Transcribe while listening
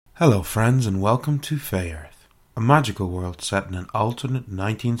Hello friends and welcome to Fey Earth, a magical world set in an alternate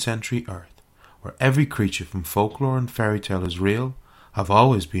 19th century Earth, where every creature from folklore and fairy tale is real, have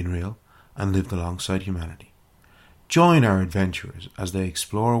always been real, and lived alongside humanity. Join our adventurers as they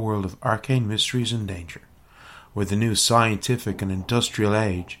explore a world of arcane mysteries and danger, where the new scientific and industrial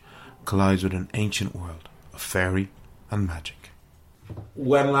age collides with an ancient world of fairy and magic.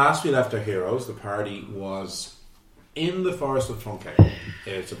 When last we left our heroes, the party was in the forest of Tronquet.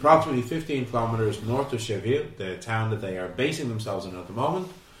 It's approximately 15 kilometres north of Cheville, the town that they are basing themselves in at the moment.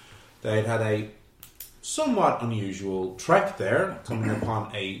 They'd had a somewhat unusual trek there, coming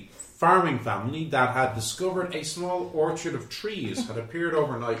upon a farming family that had discovered a small orchard of trees had appeared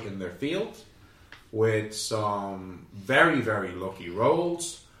overnight in their field with some very, very lucky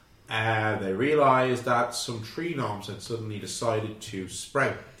rolls. They realised that some tree gnomes had suddenly decided to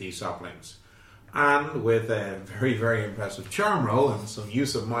sprout these saplings. And with a very, very impressive charm roll and some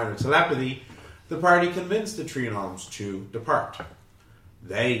use of minor telepathy, the party convinced the tree gnomes to depart.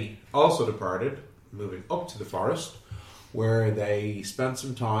 They also departed, moving up to the forest, where they spent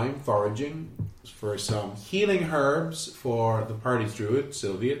some time foraging for some healing herbs for the party's druid,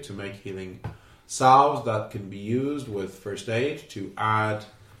 Sylvia, to make healing salves that can be used with first aid to add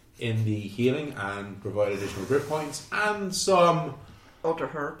in the healing and provide additional grip points, and some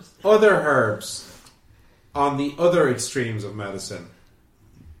Other herbs on the other extremes of medicine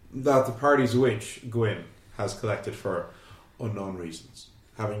that the party's witch, Gwyn, has collected for unknown reasons.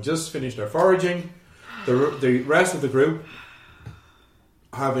 Having just finished their foraging, the rest of the group,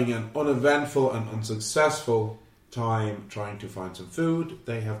 having an uneventful and unsuccessful time trying to find some food,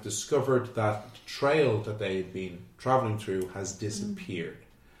 they have discovered that the trail that they had been travelling through has disappeared.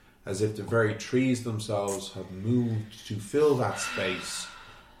 As if the very trees themselves have moved to fill that space.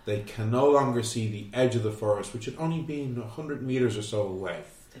 They can no longer see the edge of the forest, which had only been 100 metres or so away.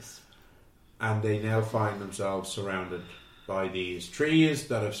 And they now find themselves surrounded by these trees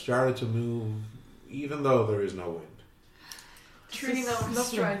that have started to move, even though there is no wind. Tree gnomes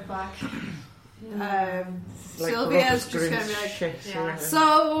strike back. Sylvia's just going to be like,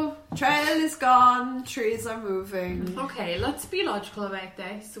 so, trail is gone, trees are moving. Okay, let's be logical about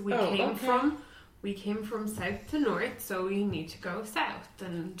this. We came from south to north, so we need to go south,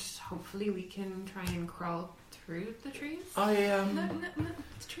 and hopefully we can try and crawl through the trees. No,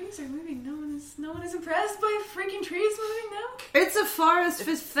 the trees are moving. No one is impressed by freaking trees moving now. It's a forest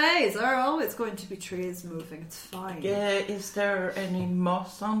with fays. There are always going to be trees moving. It's fine. Yeah, is there any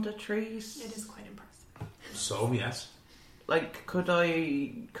moss on the trees? It is quite impressive. So, yes. Like, could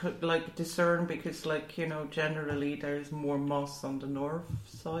I discern, because, generally there's more moss on the north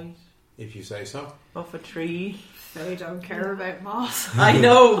side If you say so. of a tree. They don't care about moss. I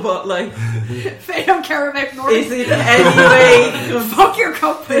know, but They don't care about north. is it anyway? Fuck your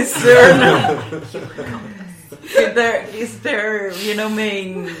compass. Is there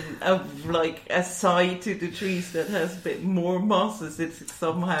a side to the trees that has a bit more moss? Is it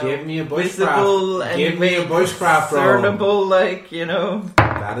somehow Give me a visible bushcraft. and Give me a bushcraft roll. discernible?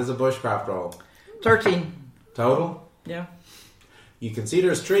 That is a bushcraft roll. 13. Total? Yeah, You can see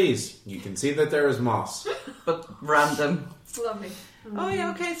there's trees. You can see that there is moss. but random. It's lovely. Oh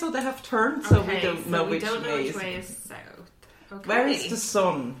yeah, okay. So they have turned, so we don't know which way is south. Okay. Where is the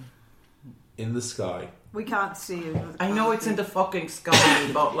sun? In the sky. We can't see it. I know it's in the fucking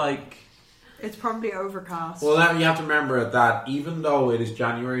sky, but it's probably overcast. Well, you have to remember that even though it is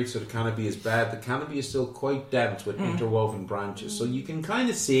January, so the canopy is bad, the canopy is still quite dense with interwoven branches. So you can kind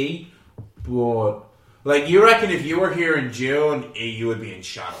of see, but you reckon if you were here in June, you would be in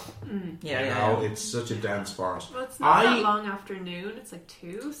shadow. Yeah. It's such a dense forest. Well, it's not that long afternoon. It's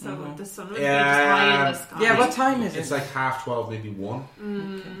 2, so the sun would be just high in the sky. Yeah, what time is it? It's 12:30, maybe 1.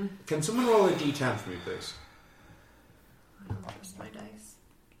 Okay. Can someone roll a d10 for me, please? I don't trust my dice.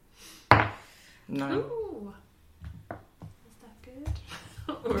 No. Ooh. Is that good?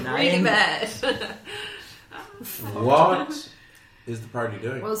 We're 9. really bad. What is the party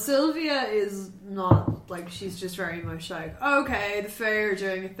doing? Well, Sylvia is not, she's just very much okay, the fair are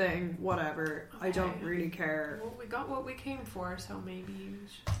doing a thing, whatever. Okay. I don't really care. Well, we got what we came for, so maybe you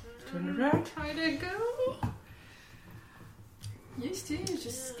should Turn around. try to go. Used to, is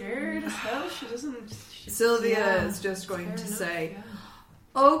just scared as hell. She doesn't. Sylvia is just going to say,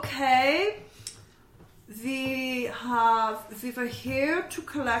 okay, we were here to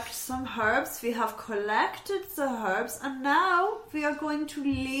collect some herbs. We have collected the herbs, and now we are going to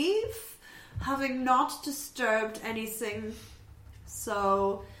leave, having not disturbed anything.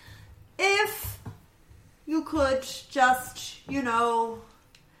 So, if you could just,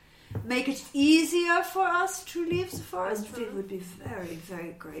 make it easier for us to leave the forest, we would be very,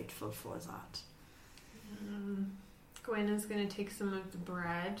 very grateful for that. Gwen is going to take some of the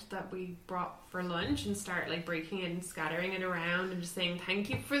bread that we brought for lunch and start like breaking it and scattering it around and just saying thank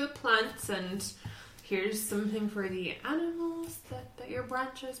you for the plants and here's something for the animals that your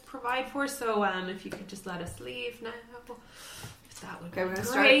branches provide for. So if you could just let us leave now, that would be we're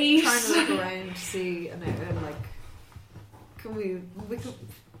gonna great. Start trying to look around, see, and like, can we can.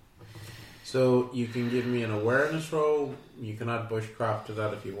 So you can give me an awareness roll. You can add bushcraft to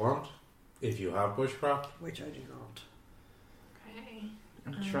that if you want. If you have bushcraft. Which I do not. Okay.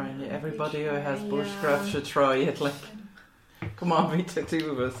 I'm trying it. Everybody who has bushcraft should try it. Like, come on, me the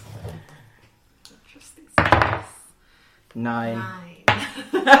two of us. Just these guys. 9.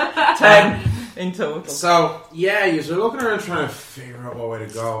 9. 10 in total. So yeah, you're looking around trying to figure out what way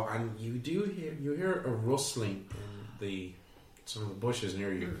to go, and you hear a rustling in some of the bushes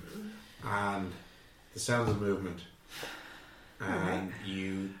near you, and the sounds of movement, and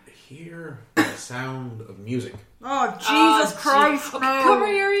you hear the sound of music. Oh Jesus Christ! Okay, No.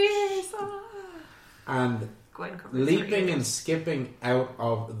 cover your ears. And Gwen covers leaping her and ears. skipping out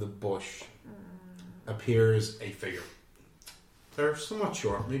of the bush appears a figure. They're somewhat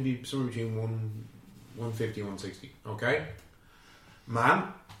short, maybe somewhere between 150 and 160. Okay? Man.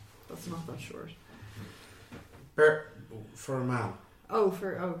 That's not that short. For a man.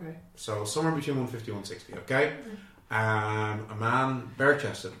 Okay. So somewhere between 150 and 160, okay? A man,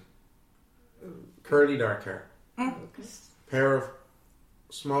 bare-chested. Curly dark hair. Pair of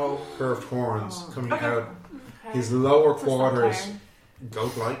small curved horns coming out. Okay. His lower It's a quarters satire.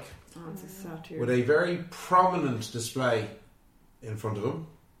 goat-like. Oh, it's a satyr. With a very prominent display in front of him.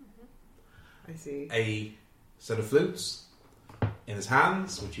 I see. A set of flutes in his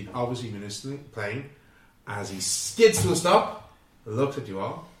hands, which he'd obviously been playing, as he skids to a stop, looks at you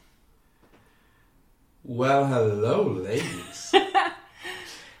all. Well, hello, ladies.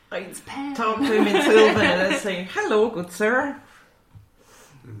 I talk to him in Sylvan and I say, hello, good sir.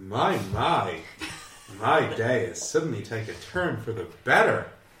 My day has suddenly taken a turn for the better.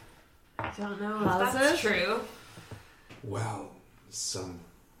 I don't know Has if that's it? true. Well, some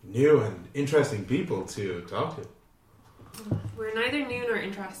new and interesting people to talk to. We're neither new nor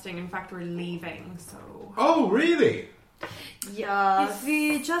interesting. In fact, we're leaving, so... Oh, really? Yeah, Yes.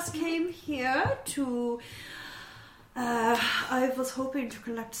 we just came here to. I was hoping to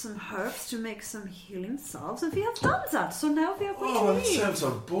collect some herbs to make some healing salves, and we have done that. So now we are going Oh, to that leave. sounds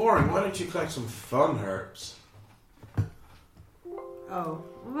so boring. Why don't you collect some fun herbs? Oh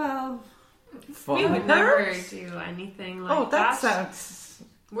well. We would never do anything like that that. sounds...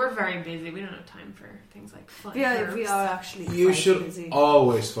 We're very busy. We don't have time for things like fun. We herbs. are actually. You quite should busy.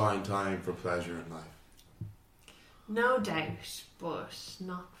 always find time for pleasure in life. No doubt, but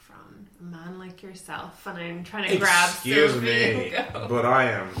not from a man like yourself. And I'm trying to grab Excuse Sylvie me, and go. but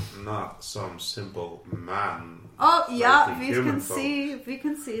I am not some simple man. Oh yeah, Like the we human can folk. see. We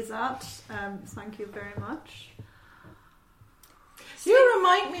can see that. Thank you very much. You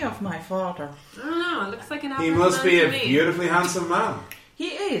remind me of my father. I don't know. It looks like an He average must man be to a me. beautifully handsome man. He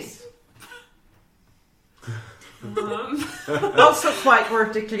is. Um, Also quite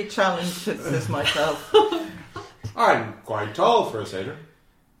vertically challenged, says myself. I'm quite tall for a satyr.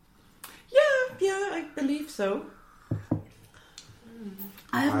 Yeah, I believe so.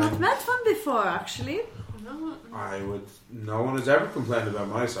 I have not met one before, actually. no, No one has ever complained about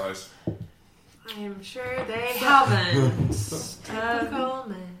my size. I'm sure they haven't. Typical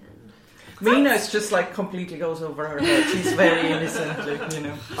man. Mina's just like completely goes over her head. She's very innocent, like, you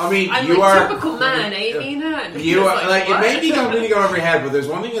know. I mean, I'm you like are. typical man, eh, Mina? And You he's are like it what? may be completely going over your head, but there's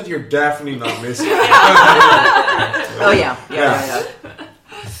one thing that you're definitely not missing. Oh yeah.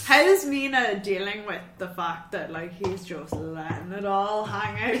 How is Mina dealing with the fact that like he's just letting it all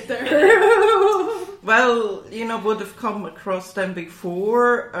hang out there? Well, would have come across them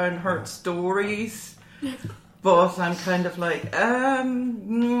before and heard stories, but I'm kind of like,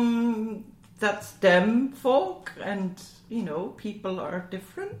 that's them folk, and people are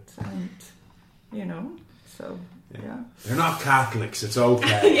different, and so yeah. They're not Catholics. It's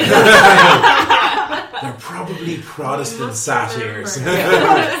okay. They're probably Protestant satyrs.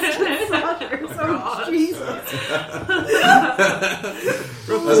 Oh, Jesus.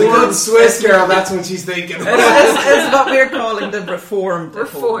 As a good Swiss girl, that's what she's thinking. It's what we're calling the reformed.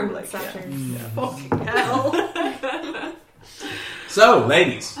 Reformed like, satyrs. Fucking hell. So,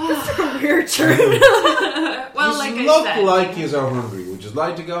 ladies, Weird turn. Well, you like I look said, like you are hungry. Would you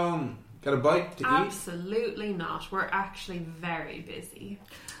like to go and Get a bite to eat? Absolutely not. We're actually very busy.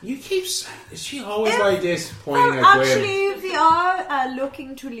 You keep saying... Is she always like this, pointing at Gwen? Actually, we are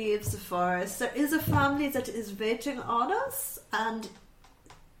looking to leave the forest. There is a family that is waiting on us, and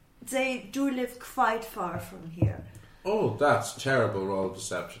they do live quite far from here. Oh, that's terrible. Roll of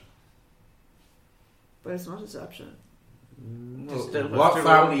deception. But it's not deception. Well, what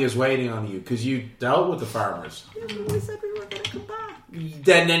family is waiting on you? Because you dealt with the farmers. Yeah, but we said we were going to come back.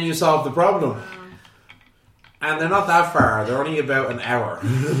 Then you solved the problem. And they're not that far. They're only about an hour. He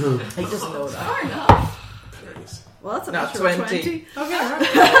doesn't know that. Far enough. Please. Well, that's a Not natural 20. 20.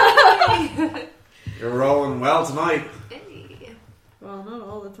 Okay. You're rolling well tonight. Hey. Well, not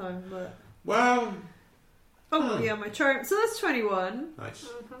all the time, but... Well... Oh, yeah, my charm. So that's 21. Nice.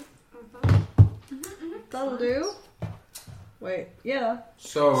 That'll do. Wait, yeah.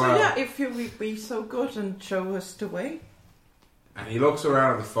 So yeah, if you would be so good and show us the way. And he looks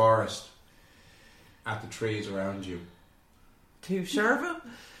around the forest, at the trees around you, To Sherva?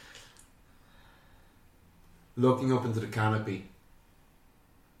 looking up into the canopy.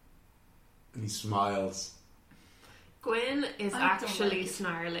 And he smiles. Gwen is I don't actually like it.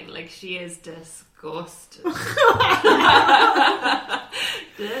 snarling, like she is disgusted.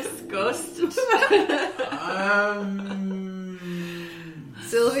 Disgusted.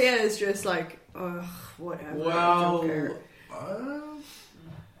 Sylvia is just like, ugh, whatever. I don't care.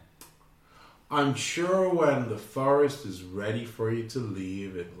 I'm sure when the forest is ready for you to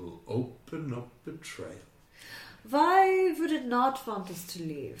leave, it will open up a trail. Why would it not want us to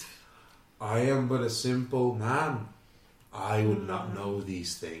leave? I am but a simple man. I would not know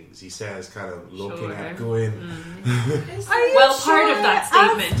these things, he says, kind of looking Sure. at Gwyn. Is Are you Well, sure part of that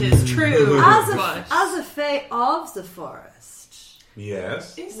statement is true. but As a fae of the forest.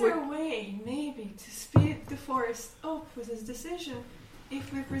 Yes. Is there a way, maybe, to speed the forest up with his decision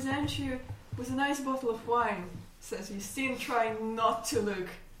if we present you with a nice bottle of wine, says you still try not to look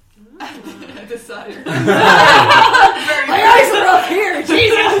at the cider? My eyes are up here,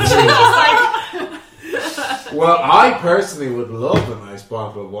 Jesus! Well, I personally would love a nice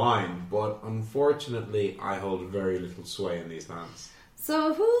bottle of wine, but unfortunately I hold very little sway in these hands.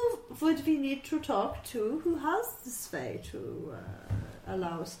 So who would we need to talk to who has the sway to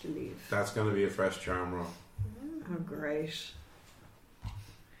allow us to leave? That's going to be a fresh charm roll. Oh, great.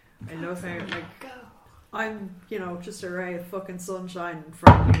 I love how, like, go. I'm, just a ray of fucking sunshine in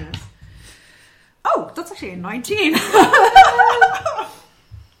front of me. Oh, that's actually a 19.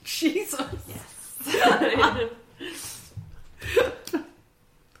 Jesus. Yes.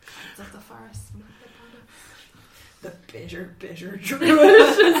 Of the forest. The bitter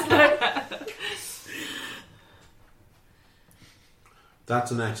druid.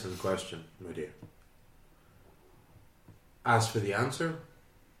 That's an excellent question, my dear. As for the answer,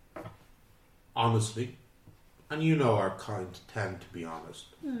 honestly, and you know our kind tend to be honest.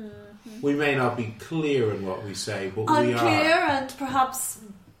 Mm-hmm. We may not be clear in what we say, but we Unclear are. and perhaps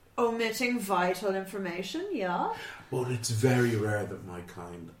omitting vital information, yeah? But it's very rare that my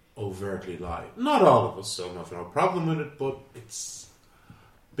kind overtly lie. Not all of us, so I have no problem with it, but it's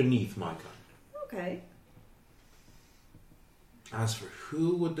beneath my kind. Okay. As for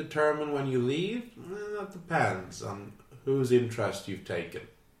who would determine when you leave, that depends on whose interest you've taken.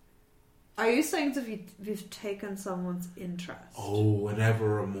 Are you saying that we've taken someone's interest? Oh,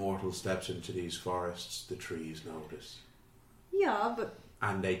 whenever a mortal steps into these forests, the trees notice. Yeah, but...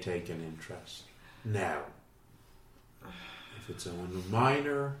 And they take an interest. Now, if it's a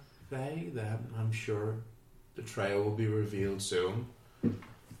minor thing, then I'm sure the trail will be revealed soon.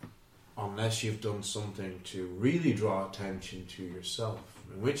 Unless you've done something to really draw attention to yourself.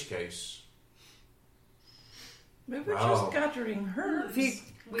 In which case... We were Wow. just gathering herbs. We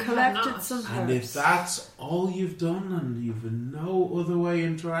We have collected not. some herbs. And if that's all you've done and you've in no other way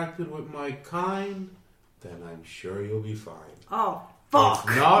interacted with my kind, then I'm sure you'll be fine. Oh, fuck!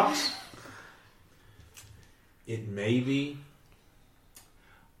 If not, it may be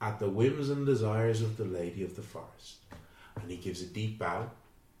at the whims and desires of the Lady of the Forest. And he gives a deep bow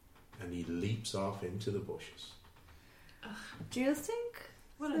and he leaps off into the bushes. Do you think...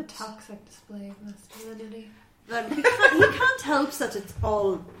 What a that- toxic display of masculinity. that he can't help that it's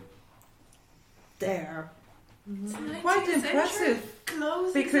all there. It's Quite 19th impressive. century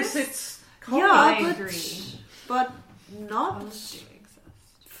clothes Because exist. it's Yeah, I but, agree. but not Clothes do exist.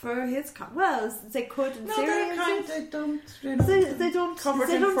 for his kind. Well, they could in no, Syria. they're kind. exist. They don't. They don't covered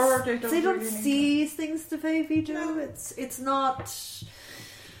they in don't, fur. They they don't really need see things the way we do. No.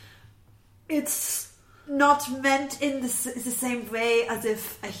 It's not meant in the same way as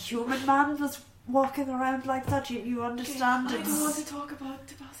if a human man was walking around like that. You understand? I It's- don't want to talk about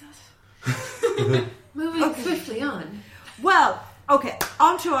that. Moving swiftly on. Well, okay,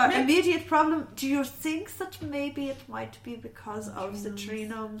 on to our immediate problem. Do you think that maybe it might be because of the tree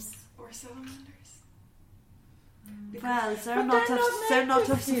gnomes? Or salamanders. Well, they're But not they're of not they're not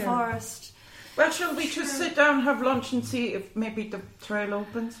native of the here. forest. Well, shall we just sit down, have lunch, and see if maybe the trail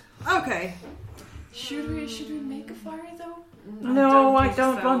opens? Okay. Should we make a fire though? No, I think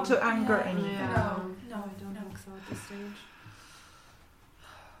don't so. want to anger Yeah. anyone. Yeah. No, I don't think so at this stage.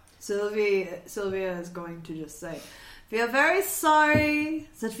 Sylvia is going to just say, "We are very sorry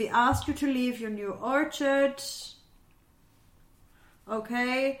that we asked you to leave your new orchard.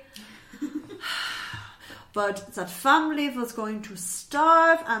 Okay." But that family was going to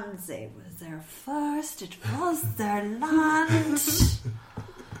starve and they were there first. It was their land.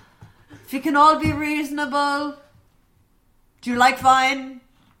 If we can all be reasonable. Do you like wine?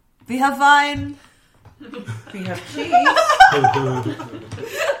 We have wine. We have cheese.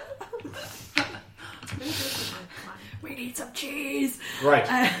 We need some cheese.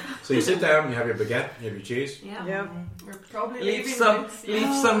 Right. So you sit down, you have your baguette, you have your cheese. Yeah. Yeah. we're probably Leave leaving some, with-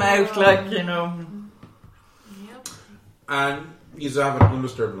 leave some out, like, you know. Yep. And you have an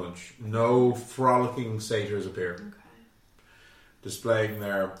undisturbed lunch. No frolicking satyrs appear, Okay. displaying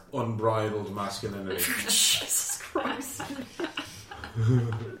their unbridled masculinity. Jesus Christ.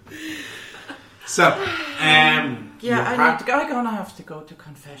 So, Yeah, you I'm gonna have to go to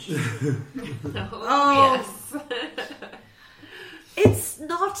confession. Oh. Yes. It's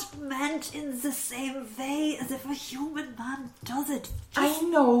not meant in the same way as if a human man does it. I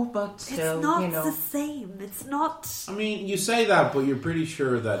know, but still, It's not you know. the same. It's not. I mean, you say that, but you're pretty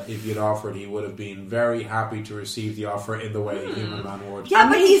sure that if you'd offered, he would have been very happy to receive the offer in the way a human man would. Yeah, I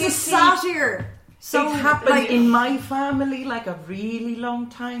but mean, he's you a see, satyr. So it happened like, in my family like a really long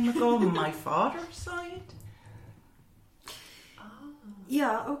time ago, my father's side.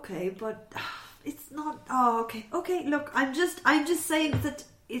 yeah, okay, but it's not. Oh, okay, okay. Look, I'm just saying that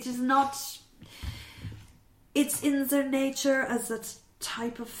it is not. It's in their nature as that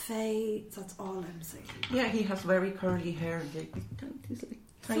type of fae. That's all I'm saying. Yeah, he has very curly hair and he's like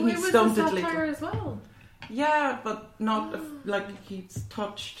So tiny it was a stunted satire little. as well. Yeah, but not like he's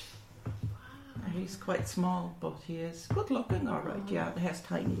touched. He's quite small, but he is good looking, alright. Yeah, he has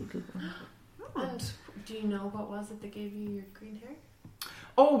tiny little. And do you know what was it that gave you your green hair?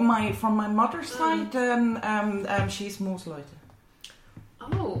 Oh, from my mother's side, she's Moslite.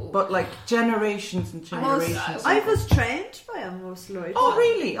 Oh. But like generations and generations. I was trained by a Mosloid. Oh,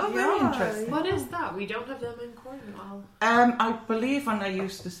 really? Oh, very Yeah. interesting. What is that? We don't have them in Cornwall. I believe when I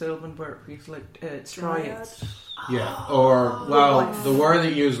used the Sylvan word, it's like Stryads. Yeah, or, well, the word that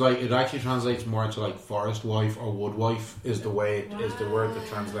you use, like, it actually translates more into, like, forest wife or wood wife is the way, is the word that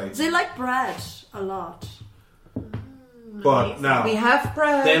translates. They like bread a lot. But, no, We have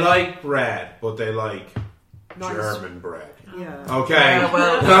bread. they like bread, but they like German bread. Yeah. Okay.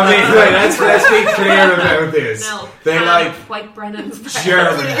 well, I mean, wait, let's be clear about this. No. They like White Brennan's bread.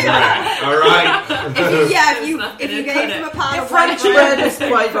 German bread, alright? If you not if you gonna gave cut him a it. pan the of French white bread is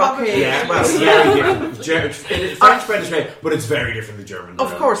quite Probably. okay. Yeah, well, it's very different. French bread is great, but it's very different than German bread.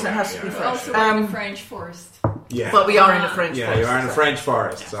 Of course, it has to be Yeah, French. Also in Um, the French forest. Yeah. But we are in a French Yeah, forest, you are in a so- French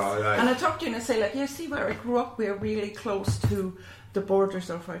forest, so like, And I talked to you and I say, like, you see where I grew up, we're really close to the borders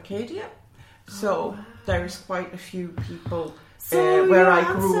of Arcadia. So there's quite a few people So where your I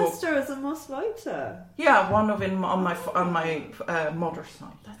grew up. ancestor is a Mosloita. Yeah, one of them on my mother's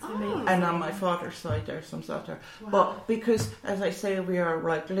side. That's amazing. And on my father's side, there's some Satyr. Wow. But because, as I say, we are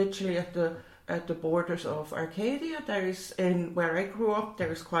like literally at the borders of Arcadia. There's in where I grew up.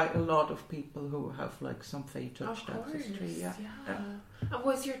 There's quite a lot of people who have like some fate Of touched course, ancestry. Yeah. And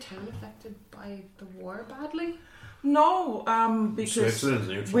was your town affected by the war badly? No, because Switzerland's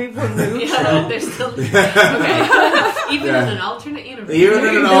neutral. we were neutral. Yeah, there's still okay. Even in an alternate universe. Even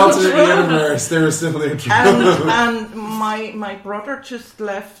in an alternate Neutral. universe, they were still neutral. and my brother just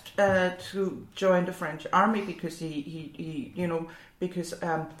left to join the French army because he because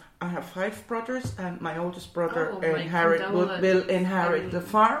I have 5 brothers and my oldest brother Oh, my will inherit the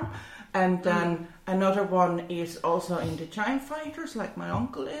condolences. farm, and then another one is also in the giant fighters like my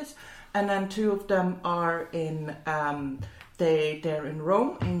uncle is, and then 2 of them are in they're in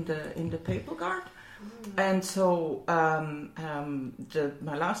Rome in the Papal Guard. And so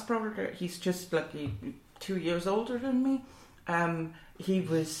my last brother, he's just like 2 years older than me. He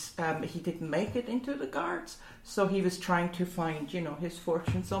didn't make it into the guards, so he was trying to find his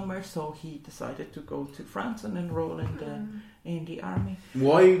fortune somewhere. So he decided to go to France and enroll in the army.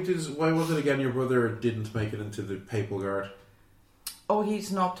 Why was it again your brother didn't make it into the Papal Guard? Oh,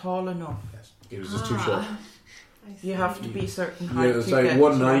 he's not tall enough. Yes, he was just too short. You have to be certain height. Yeah, it's to like get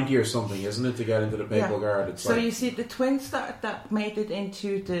 190 or something, isn't it, to get into the Papal Yeah. Guard? It's So like, you see, the twins that made it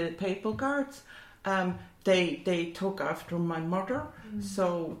into the Papal Guards, they took after my mother,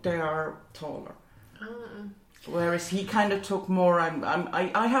 so they are taller. Whereas he kind of took more.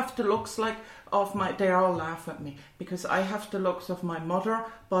 I have the looks like of my. They all laugh at me because I have the looks of my mother,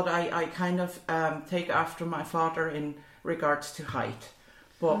 but I kind of take after my father in regards to height.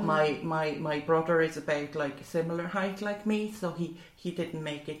 But my brother is about like a similar height like me, so he didn't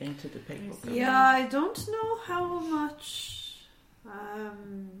make it into the Papal Guard. Yeah, I don't know how much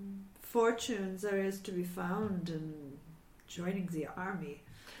fortunes there is to be found in joining the army.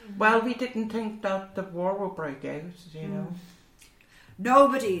 Well, we didn't think that the war would break out, you know.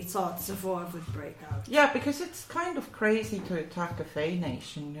 Nobody thought the war would break out. Yeah, because it's kind of crazy to attack a Fey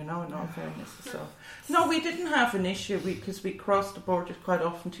nation, you know, in all fairness. So, no, we didn't have an issue because we crossed the borders quite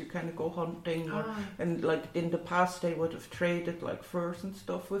often to kind of go hunting. And, like, in the past, they would have traded, like, furs and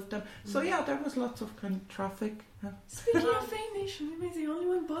stuff with them. So, yeah, there was lots of kind of traffic. Yeah. Speaking of Fey Nation, am I the only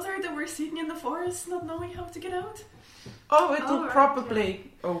one bothered that we're sitting in the forest not knowing how to get out? Oh, it'll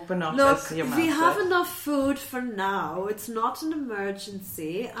probably open up. Look, as your man we have said. enough food for now. It's not an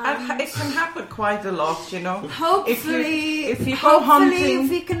emergency. And It can happen quite a lot, you know. hopefully, if you go hunting, if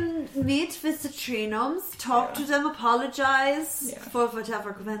we can meet with the Trinoms, talk to them, apologise for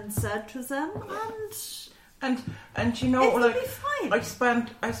whatever Gwen said to them, and you know, it'll like be fine.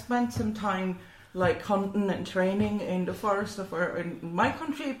 I spent some time like hunting and training in the forest in my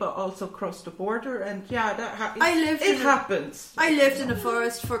country, but also across the border, and yeah, it happens. I lived in a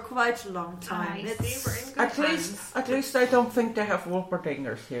forest for quite a long time. At least I don't think they have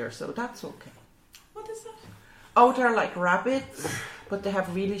whooperdingers here, so that's okay. What is that? Oh, they're like rabbits, but they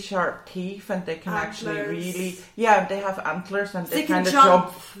have really sharp teeth, and they can actually Antlers. they have antlers, and They they can kind of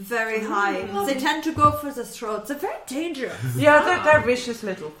jump very high. They tend to go for the throats. They're very dangerous. Yeah, they're vicious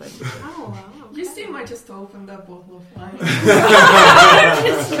little things. Oh, wow. You still might just open that bottle of wine.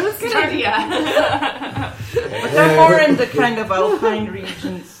 Good idea. But they're more in the kind of alpine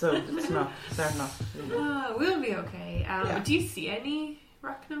regions, so they're not. You know. We'll be okay. Yeah. Do you see any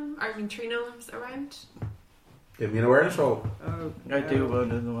tree gnomes around? give me an awareness roll. I do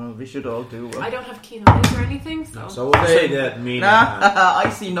one. We should all do one. I don't have keen eyes or anything, so. So we'll say that Mina. I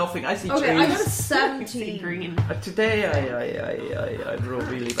see nothing. I see Okay, trees. I got a See 17. green. Today I roll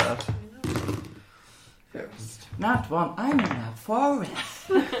really bad. Not one. I'm in a forest.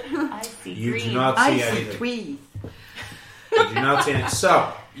 I see You green. do not I see see anything. trees. You do not see anything.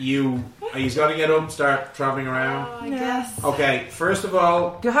 So, he's got to get up, start travelling around. I guess. Okay, first of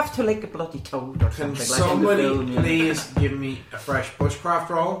all, You have to lick a bloody toad or can something like in the somebody film, you know. please give me a fresh bushcraft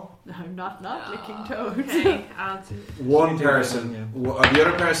roll? No, not licking toads. Okay, I'll do. One do person. that, The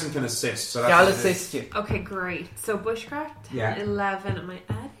other person can assist. So that's Yeah, I'll assist you. Okay, great. So bushcraft, 10, Yeah. 11. Am I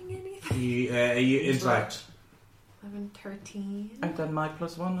adding anything? You intellect. 11, 13. And then my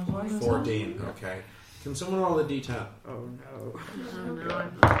plus one as well. 14. Okay. Can someone roll the d10? Oh no. Oh,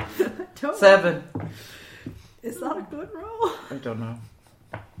 no. Toad. 7. Is that a good roll? I don't know.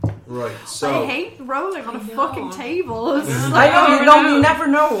 Right. So I hate rolling on a I know. fucking table. It's just I like, know, you never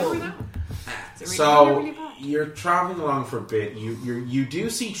know. So you're traveling along for a bit. You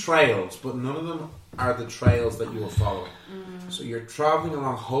do see trails, but none of them are the trails that you were following. So you're traveling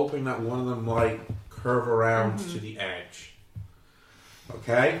along, hoping that one of them might curve around to the edge.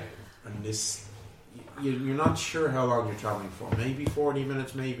 Okay, and this you're not sure how long you're traveling for. Maybe 40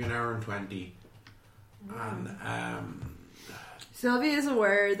 minutes, maybe an hour and 20. And Sylvia is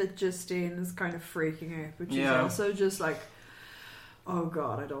aware that Justine is kind of freaking out, but she's also just like, oh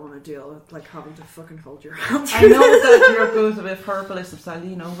god, I don't want to deal with like having to fucking hold your hand. I know that you're good with herbalism, Sally,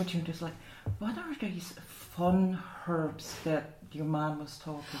 you know, but you're just like, what are these fun herbs that your man was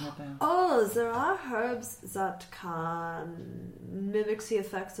talking about? Oh, there are herbs that can mimic the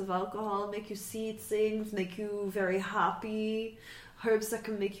effects of alcohol, make you see things, make you very happy. Herbs that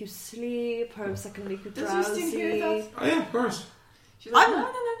can make you sleep, herbs that can make you Does drowsy. Justine hear that? oh yeah, of course. She's like, I'm-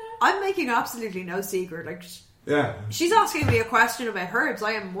 no. I'm making absolutely no secret. Like, Yeah. she's asking me a question about herbs.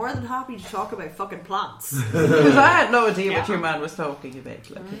 I am more than happy to talk about fucking plants. Because I had no idea what your man was talking about.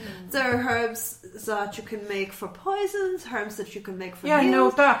 Like. There are herbs that you can make for poisons, herbs that you can make for Yeah, I know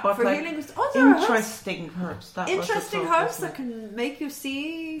heals, that, but for like healing. Oh, there are herbs. interesting herbs. That was the Interesting talk, herbs wasn't that can make you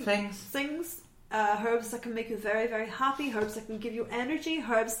see Things. things. Herbs that can make you very, very happy. Herbs that can give you energy.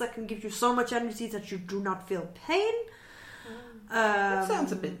 Herbs that can give you so much energy that you do not feel pain. That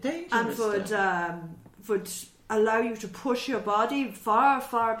sounds a bit dangerous. And would allow you to push your body far,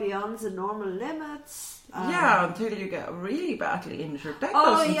 far beyond the normal limits. Until you get really badly injured. That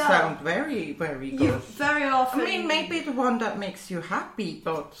Oh, doesn't yeah. sound very, very good. Very often. I mean, maybe the one that makes you happy,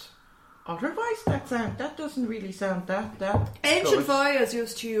 but otherwise that doesn't really sound that Ancient good. warriors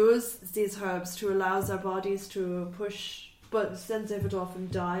used to use these herbs to allow their bodies to push, but then they would often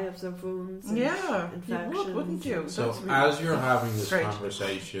die of their wounds and Yeah, you infections. would, wouldn't you? So That's really as you're having this strange.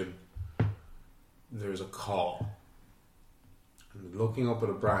 conversation, there's a call. And looking up at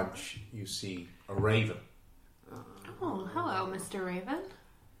a branch, you see a raven. Oh, hello, Mr. Raven.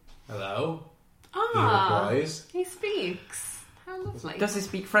 Hello? He Ah, replies. he speaks. How lovely. Does he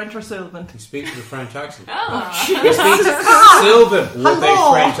speak French or Sylvan? He speaks with a French accent. Oh, He speaks Sylvan with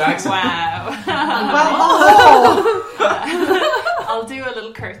a French accent. wow. Well, I'll do a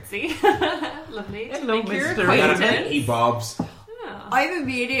little curtsy. Lovely to Hello, make your Mr. And acquaintance. then he bobs. Oh. I'm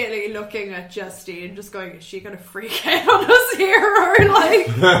immediately looking at Justine, just going, is she going to freak out on us here? Or like,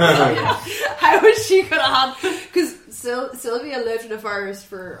 how is she going to have... Because Sylvia lived in a forest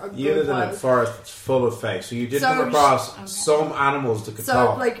for a You good live in a while. forest that's full of fae, so you did So come across some animals that could So,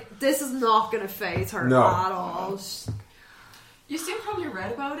 talk. like, this is not going to faze her No. at all. You still probably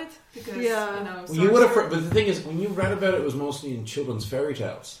read about it because Yeah. you know. Well, you would have, sorcerer- but the thing is, when you read about it, it was mostly in children's fairy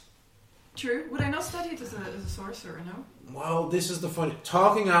tales. True. Would I not study it as a sorcerer? No. Well, this is the funny.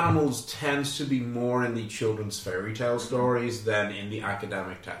 Talking animals tends to be more in the children's fairy tale stories than in the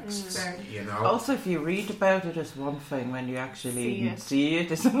academic texts. Fair. You know. also, if you read about it, is one thing. When you actually See see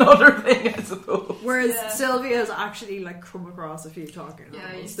it, is another thing, I suppose. Whereas Yeah. Sylvia has actually, like, come across a few talking Yeah,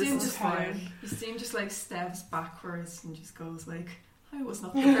 animals. Justine This is fine. Justine just like steps backwards and just goes like, "I was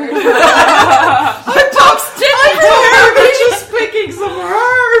not prepared." I'm just picking some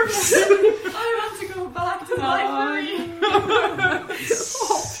herbs. I want to go back to the library.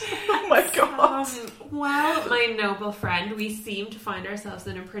 Oh my god. Well, my noble friend, we seem to find ourselves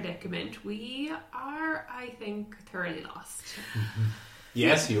in a predicament. We are, I think, thoroughly lost.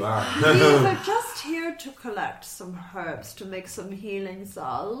 Yes, you are. We were just here to collect some herbs to make some healing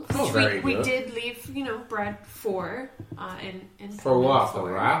salves. Oh, very we good. did leave, bread for in For what? The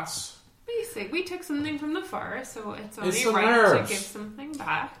for. rats? Basic. We took something from the forest, so it's only some right herbs. to give something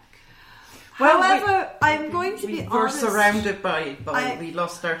back. Well, However, I'm going to we be were honest. surrounded by I- we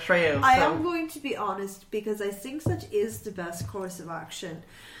lost our trail. I so. am going to be honest because I think that is the best course of action.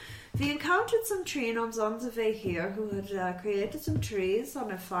 We encountered some tree gnomes on the way here who had created some trees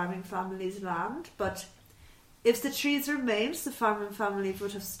on a farming family's land, but if the trees remained, the farming family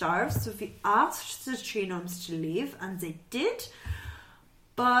would have starved, so we asked the tree gnomes to leave, and they did.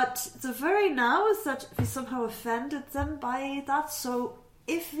 But the worry now is that we somehow offended them by that, so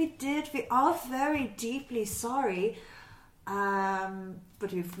if we did, we are very deeply sorry.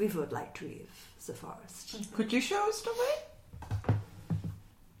 But we would like to leave the forest. Could you show us the way?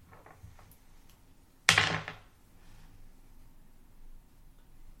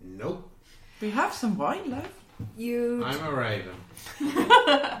 Nope. We have some wine left. You. I'm a raven.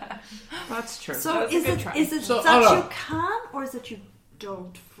 That's true. So That's a is good it try. is it So, that hold you on. can or is it you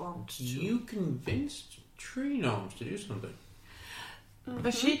don't want to? You convinced tree gnomes to do something.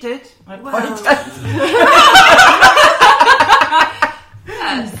 But she did. I Well. pointed out.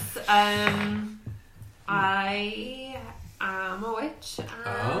 Yes, I am a witch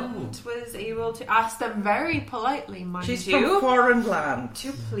and was able to ask them very politely, mind She's you, from foreign land.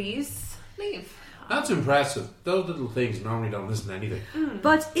 to please leave. That's impressive. Those little things normally don't listen to anything.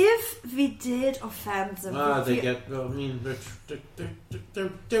 But if we did offend them, They we- get. I mean, they're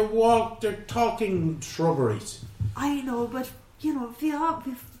talking shrubberies. I know, but you know, we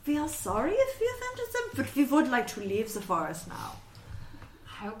are sorry if we offended them, but we would like to leave the forest now.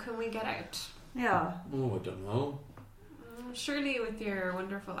 How can we get out? Yeah. Oh, I don't know. Surely with your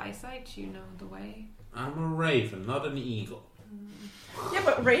wonderful eyesight, you know the way. I'm a raven, not an eagle. Yeah,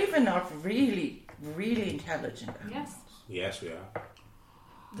 but raven are really, really intelligent. Yes, Yes, we are.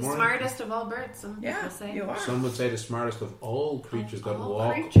 the More- smartest of all birds, some Yeah, people say. you are. Some would say the smartest of all creatures that All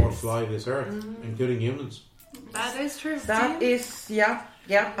walk or creatures. fly this earth, including humans. That is true. That is, yeah,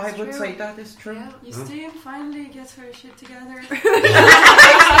 I It's would true. say that is true. Yeah. Justine finally gets her shit together.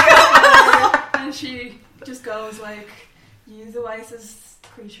 And she just goes like, "You the wisest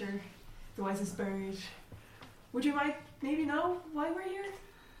creature, the wisest bird. Would you like maybe know why we're here?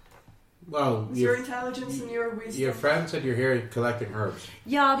 Well, It's your intelligence and your wisdom." your friend said you're here collecting herbs.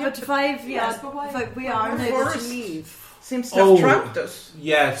 Yeah, Yeah, but but- five, yes, yeah, but why- but we why are the unable to forest? leave. Seems to have Oh. trapped us.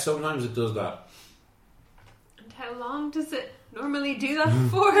 Yeah, sometimes it does that. And how long does it normally do that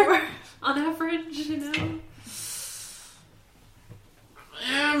for? On average, you know?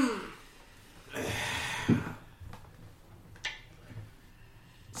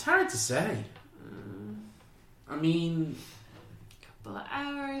 to say. I mean, Couple of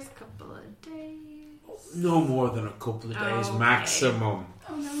hours, couple of days. no more than a couple of days Okay. maximum.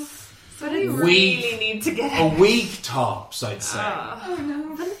 Oh no. But we Week. really need to get A week tops, I'd say. Oh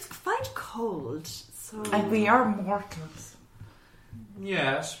no. But it's quite cold, so... And we are mortals.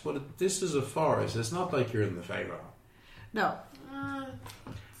 Yes, but this is a forest. It's not like you're in the Faerun. No.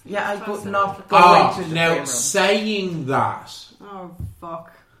 Yeah, I would Possible. not go into the Now, playroom. saying that, Oh,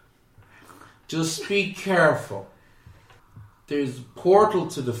 fuck. just be careful. There's a portal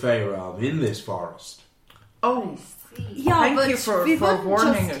to the Faerun in this forest. Oh, Yeah, Thank but you for we wouldn't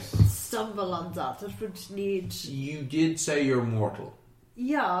warning just us. stumble on that. It would need... You did say you're mortal.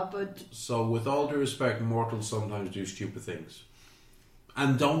 Yeah, but... So, with all due respect, mortals sometimes do stupid things.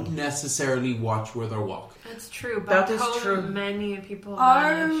 And don't necessarily watch where they walk. That's true. That Back is home, true. Many people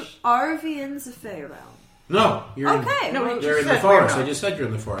Are vanish. we in the Faerun? No, you're Okay, in, No, well, we you're in said the forest. we're I not. just said you're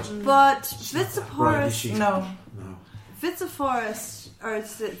in the forest. but Right, is Vitsa she? no. No. Vitsa Forest, or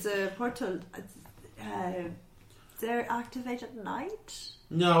it's the portal, they're activated at night?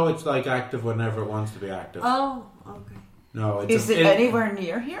 No, it's like active whenever it wants to be active. Oh, okay. No, it's Is it anywhere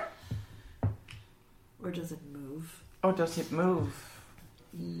near here? Or does it move? Or does it move?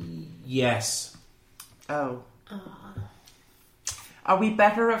 Yes. Oh. Are we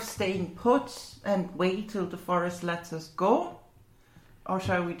better off staying put and wait till the forest lets us go? Or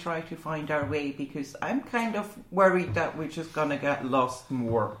shall we try to find our way? Because I'm kind of worried that we're just going to get lost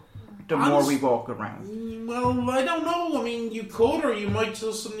more the more we walk around. Well, I don't know. I mean, you could, or you might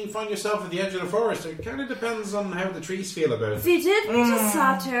just suddenly find yourself at the edge of the forest. It kind of depends on how the trees feel about it. We did meet a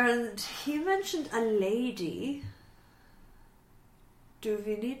satyr and he mentioned a lady. Do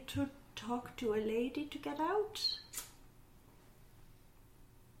we need to talk to a lady to get out?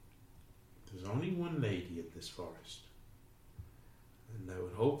 There's only one lady in this forest. And I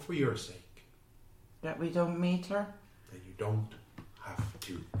would hope for your sake That we don't meet her? that you don't have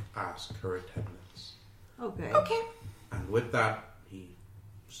to ask her attendance. Okay. Okay. And with that, he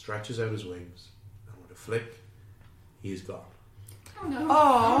stretches out his wings, and with a flick, he is gone. Oh no.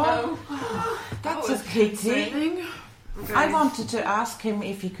 Oh, that's a pity. Concerning. I wanted to ask him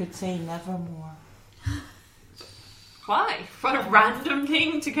if he could say nevermore. Why? What a random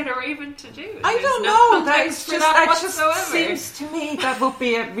thing to get a raven to do. I There's don't no know. context That's for just that that just whatsoever. seems to me that would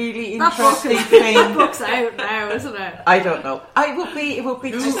be a really That book interesting is thing. book's out now, isn't it? I don't know. It would be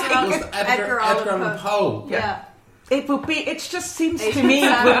Who just was Edgar Allan Allan Poe? Yeah. it would be. It just seems to me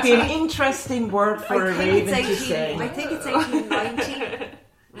it would be an interesting word for a raven to I say. think it's 1890.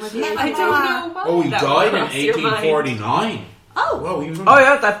 I don't know why. Oh, he that died would in cross your mind. 1849. Oh, Well, he was only, Oh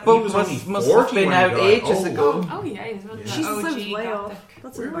yeah, that book was only must 40 have been when he out died. ages Oh. ago. Oh yeah, he's one of the Jesus, I was OG way Gothic. off.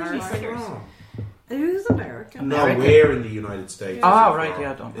 That's Where was he embarrassing. from? Who's American? No, American. we're in the United States. Ah, This is right, from.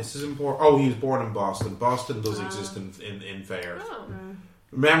 yeah, I don't know. This is important. Oh, he was born in Boston. Boston does exist in Fairth. Oh.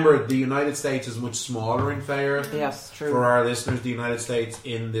 Remember, the United States is much smaller in Fairth. Yes, For true. our listeners, the United States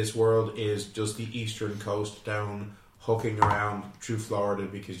in this world is just the eastern coast down, hooking around through Florida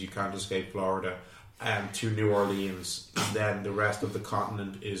because you can't escape Florida, to New Orleans. And then the rest of the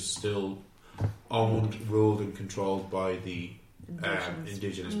continent is still owned, ruled, and controlled by the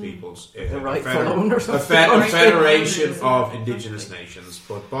indigenous peoples. The rightful owners a of federation of indigenous nations.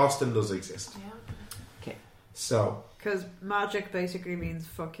 But Boston does exist. Yeah. So, Because magic basically means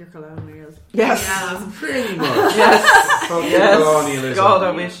fuck your colonialism. Yes. Yeah. pretty much. Yes. Fuck Yes. colonialism. God,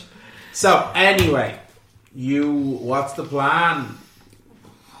 I wish. So, anyway, what's the plan?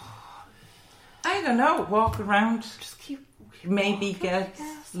 I don't know. Walk around. Just keep. Maybe get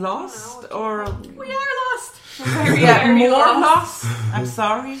lost or We are lost. Very, yeah, very more lost. lost. I'm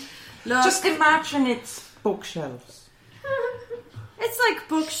sorry. Look, Just imagine it's bookshelves. it's like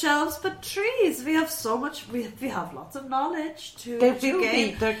bookshelves, but trees. We have so much. We have lots of knowledge to They to will gain.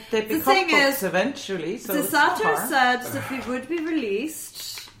 be. They The become thing books is, eventually. So the it's not satyr hard. said that we would be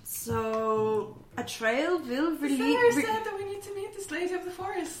released, so a trail will The release. satyr said that we need to meet this lady of the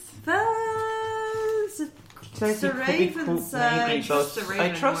forest. Says the it could be raven cool, said- maybe, I trust but the raven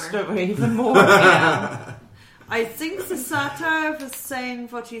I trust more. the raven more. Yeah. I think the satyr was saying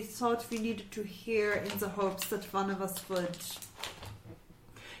what he thought we needed to hear in the hopes that one of us would.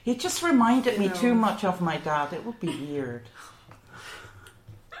 He just reminded me You know. too much of my dad. It would be weird.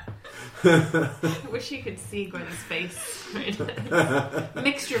 I wish you could see Gwen's face right now.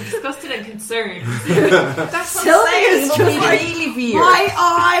 Mixture of disgusted and concerned. That's what Sylvia I'm saying. is It would just be like, really weird. My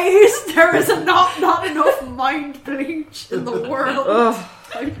eyes! There is not enough mind bleach in the world. Ugh.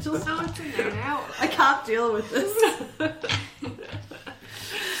 I just No, it's in there now. I can't deal with this.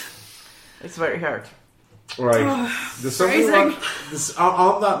 It's very hard. Right. There's something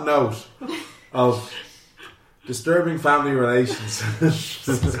on that note of disturbing family relations.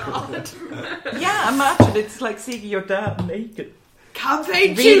 Yeah, imagine it's like seeing your dad naked.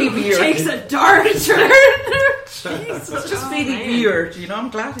 Campaign Really 2 weird. takes a dark turn. It's just really weird, you know. I'm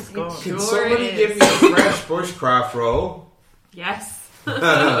glad he's gone. Can Sure somebody is. give me a fresh bushcraft roll? Yes.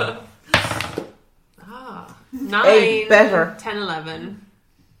 9, Hey, better. 10, 11.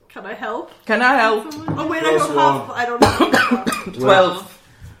 Can I help? Can I help? Oh wait, Plus I don't have. 12.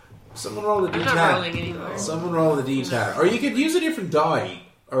 Someone roll a I'm not rolling d10. anymore. Someone roll a d10. Or you could use a different die.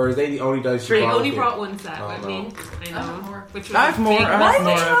 Or are they the only dice you I brought only here? brought one set Oh, with no. me. I I know. have more. Which was I have a more, big- I Why have would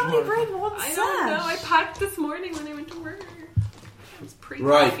more, you I have only more. bring one I set? don't know. I packed this morning when I went to work. It was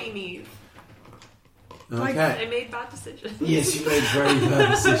Right. pre-coffee need. Okay. I made bad decisions. Yes, you made very bad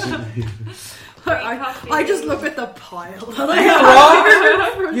decisions. I just look at the pile that I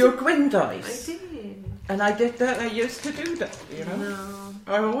have. Your Gwyn I dice. did. And I did that, I used to do that, you know. No.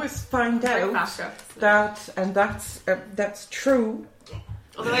 I always find Very out backups. that, and that's true,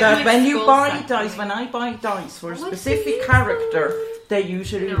 Although I that have when you skull buy set dice, going. when I buy dice for a I like specific these. character, they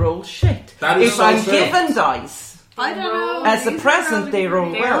usually No. roll shit. That is If so I'm true. given dice, I don't know. as a These are present, rolling they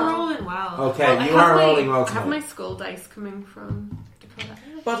roll They're well. rolling well. Okay, Well, I you have are my- rolling well I have tonight. my skull dice coming from Dakota.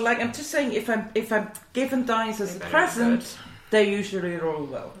 But like I'm just saying, if I'm given dice as a They better present, good. they usually roll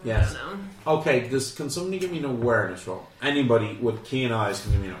well. Yes. I don't know. Okay, can somebody give me an awareness roll? Anybody with keen eyes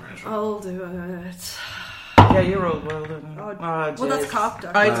can give me an awareness roll. I'll do it. Yeah, you rolled well, didn't you? Oh, Oh, well, that's jeez. cocked.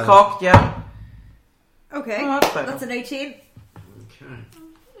 Oh, it's cocked, yeah. Okay, Oh, that's better. that's an 18. Okay.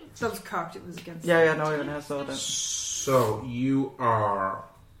 That was cocked. It was against. Yeah, no, even I saw that. So you are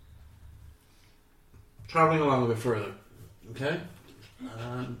traveling along a bit further, okay?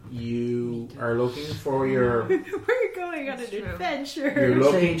 You are looking for your. We're going on an It's true. adventure. You're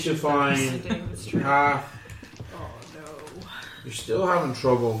looking to I find do, it's true. path. Oh no. You're still having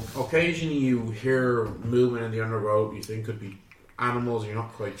trouble. Occasionally, you hear movement in the undergrowth. You think could be animals. You're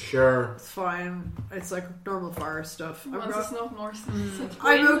not quite sure. It's fine. It's like normal forest stuff. Once it's not Norse.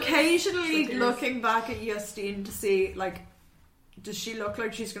 I'm occasionally But looking back at Justine to see, like, does she look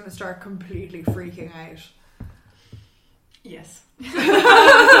like she's going to start completely freaking out? Yes.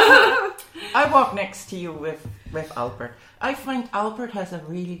 I walk next to you with Albert. I find Albert has a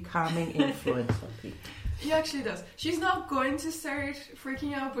really calming influence on people. He actually does. She's not going to start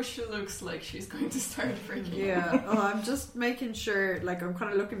freaking out, but she looks like she's going to start freaking out. Yeah. Oh, I'm just making sure, like, I'm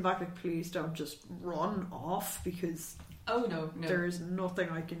kind of looking back, like, please don't just run off because Oh no. there's nothing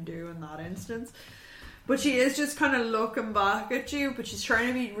I can do in that instance. But she is just kind of looking back at you, but she's trying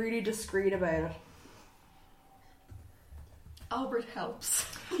to be really discreet about it. Albert helps.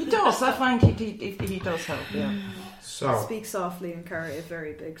 He does. I find he does help. Yeah. So Speak softly and carry a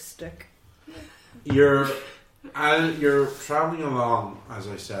very big stick. you're traveling along, as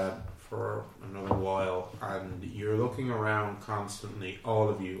I said, for another while, and you're looking around constantly. All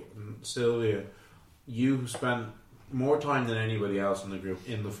of you, and Sylvia, you spent more time than anybody else in the group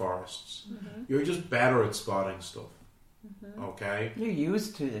in the forests. Mm-hmm. You're just better at spotting stuff. Okay, You're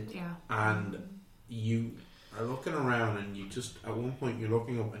used to it. Yeah. and you are looking around, and you just at one point you're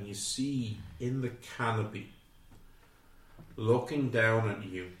looking up, and you see in the canopy, looking down at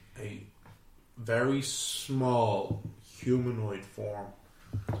you, a very small humanoid form,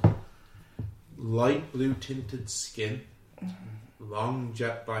 light blue tinted skin, long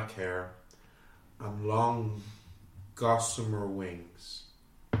jet black hair, and long gossamer wings.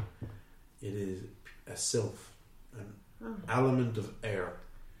 It is a sylph, an element of air.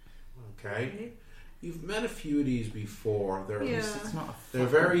 Okay, you've met a few of these before. They're Yeah. It's not. A they're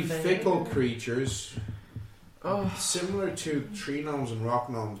fucking very thing. fickle creatures. Oh, Similar to tree gnomes and rock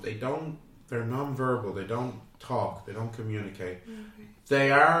gnomes, they're non-verbal, they don't talk, they don't communicate. They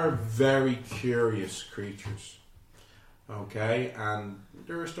are very curious creatures. Okay? And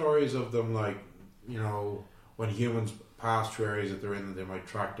there are stories of them, like, you know, when humans pass through areas that they're in, they might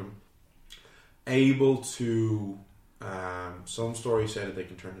track them. Able to, some stories say that they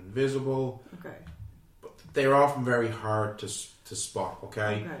can turn invisible, Okay. but they're often very hard to spot,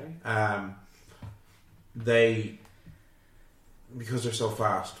 okay? Okay. They, because they're so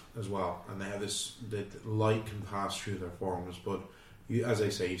fast as well, and they have this, the light can pass through their forms, but you, as I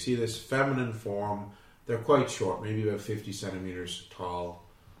say, you see this feminine form. They're quite short, maybe about 50 centimeters tall,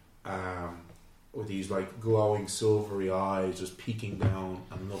 with these like glowing silvery eyes just peeking down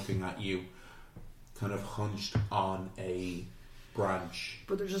and looking at you, kind of hunched on a branch,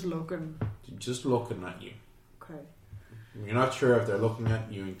 But they're just looking. just looking at you. Okay. You're not sure if they're looking at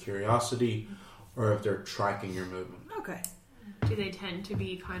you in curiosity or if they're tracking your movement. Okay. Do they tend to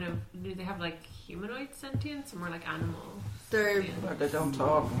be kind of? Do they have like humanoid sentience or more like animals? They're Well, they don't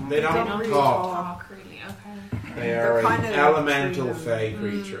talk. They don't They don't talk. talk really. Okay. They They're are kind an of elemental like fey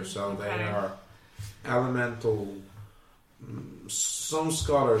creature, so okay. they are elemental. Some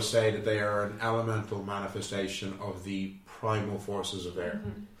scholars say that they are an elemental manifestation of the primal forces of air.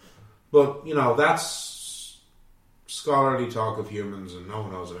 But, that's scholarly talk of humans, and no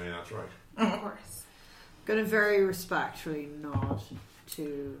one knows if any of that's right. Of course. gonna very respectfully nod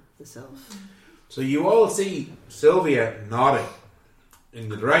to the sylph. So you all see Sylvia nodding in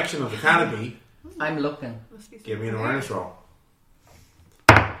the direction of the canopy. I'm looking. Must be Give me an something awareness roll.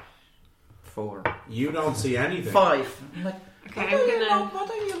 4. You don't see anything. 5. I'm like, Okay, I'm gonna. what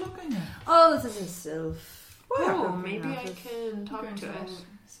are you looking at? Oh, this is a sylph. Oh, Yeah. maybe I Yeah. can talk Going to it.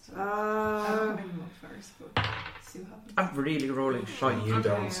 So I haven't Uh, been moved first, but see what happens. I'm really rolling shy. You Okay,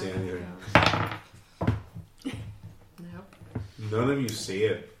 don't see anything. Nope. None of you see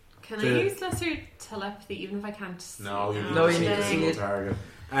it. Can I The- use lesser telepathy even if I can't see? No, you No, you see need a to see single it. target.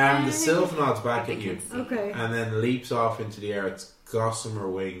 The sylph nods back at you okay. and then leaps off into the air. It's gossamer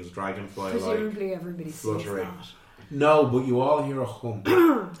wings, dragonfly like. Presumably everybody sees fluttering. that. No, but you all hear a hum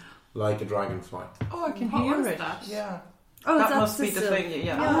like a dragonfly. Oh, I can What hear was it. that? Yeah. Oh, That that's must the be the sylph. thing, yeah.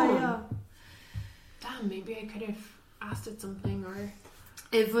 Yeah, Oh. yeah. Damn, maybe I could have asked it something or.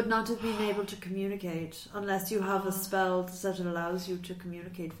 It would not have been able to communicate unless you have a spell that allows you to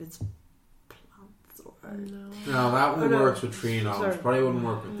communicate with plants or. No. No, that one Oh, no. works with tree knowledge. Sorry. Probably wouldn't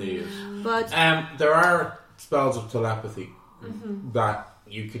work with these. But There are spells of telepathy Mm-hmm. that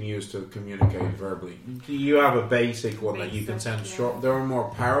you can use to communicate verbally. You have a basic one that you can Basic, send yeah. short. There are more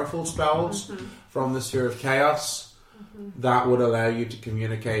powerful spells Mm-hmm. from the Sphere of Chaos that would allow you to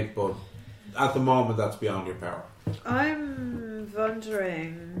communicate, but at the moment that's beyond your power. I'm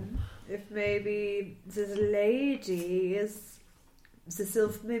wondering if maybe this lady is the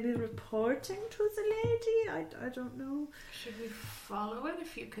sylph maybe reporting to the lady? I don't know. Should we follow it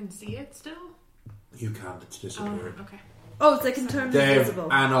if you can see it still? You can't, it's Oh, disappeared. okay. Oh, they can turn They're-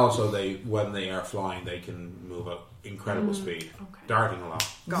 invisible. and also, when they are flying, they can move at incredible speed, Okay. darting along.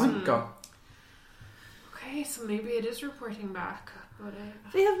 Go. Okay, so maybe it is reporting back, but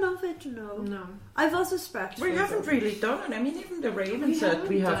We have no way to know. no. I've also respect We for haven't them. really done it. I mean, even the Raven said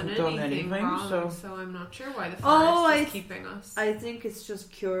we haven't done anything. wrong, So, I'm not sure why the Oh, forest is I- keeping us. I think it's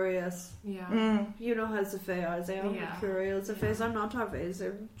just curious. yeah. You know how the Fae are. They are Yeah. curious. The Faes are not our Faes.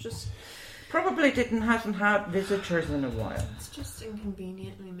 They're just... probably hasn't had visitors in a while. It's just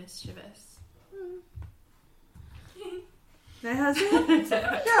inconveniently mischievous. They have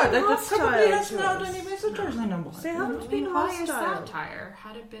Yeah, that hostile probably to hasn't had us. any visitors in a while. They haven't I been mean, why is hostile. satire?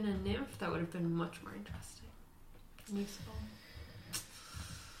 Had it been a nymph, that would have been much more interesting. and useful.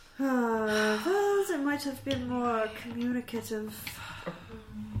 Well, they might have been more communicative.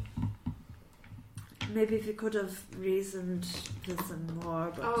 Maybe if we could have reasoned with them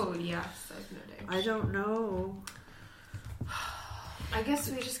more, but Oh, yes, I've no doubt. I don't know. I guess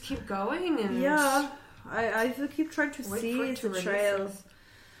we just keep going and Yeah, I will keep trying to wait for see it to the release trails. us.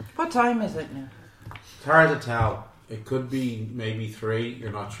 What time is it now? It's hard to tell. It could be maybe 3.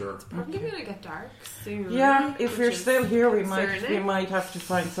 You're not sure. Probably gonna get dark soon. Yeah, if which we're is still here, we concerning. might have to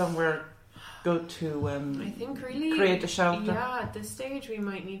find somewhere good to I think really create a shelter. Yeah, at this stage we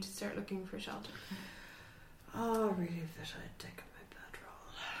might need to start looking for shelter. Oh, I really wish I'd taken my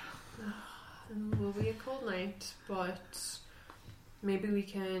bedroll. And it will be a cold night, but maybe we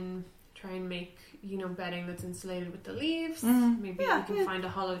can try and make, bedding that's insulated with the leaves. Mm. Maybe Yeah, we can yeah. find a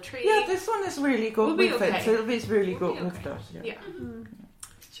hollow tree. Yeah, this one is really good We'll be with okay. it. Sylvie's really We'll good be with okay. that. Yeah.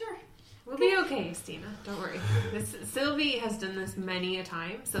 Sure. We'll be okay, Stina. Don't worry. Sylvie has done this many a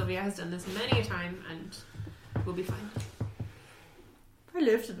time. Sylvia has done this many a time, and we'll be fine. I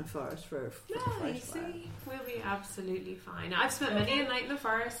lived in the forest for Yeah, quite you a while. see, we'll be absolutely fine. I've spent many a night in the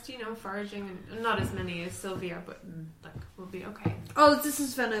forest, foraging, and not as many as Sylvia, but we'll be okay. Oh, this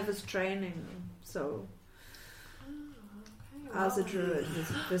is when I was training, so Okay, as a wow. druid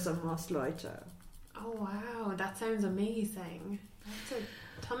with a moss lighter. Oh wow, that sounds amazing.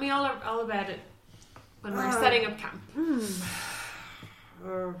 Tell me all about it when we're setting up camp.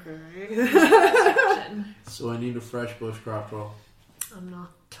 Okay. Construction. So I need a fresh bushcraft roll. I'm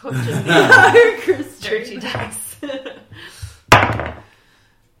not touching these dirty dice.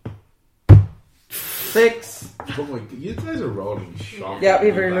 6. Oh my god, you guys are rolling shockingly Yeah,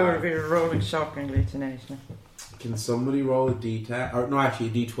 we bad. were rolling shockingly tonight. Can somebody roll a D10? Or no, actually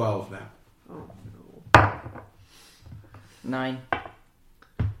a D12 now. Oh no. 9.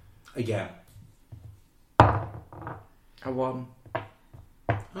 Again. A 1.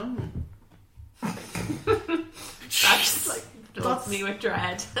 Oh. That's like fills me with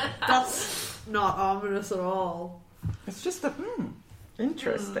dread. That's not ominous at all. It's just a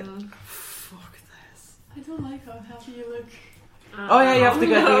interesting. Fuck this. I don't like how happy you look. Oh yeah, you have to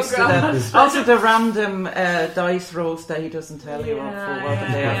get used to God. that. Also, the random dice rolls that he doesn't tell you what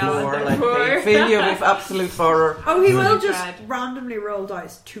they are for. Like they fill you with absolute horror. Oh, he will Really just dread. randomly roll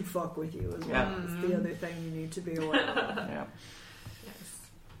dice to fuck with you as well. Yeah. That's the other thing you need to be aware of. Yeah.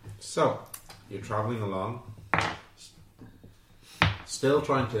 So, you're travelling along, still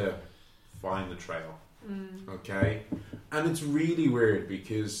trying to find the trail. Okay? And it's really weird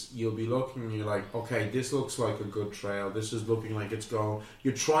because you'll be looking and you're like, okay, this looks like a good trail. This is looking like it's going.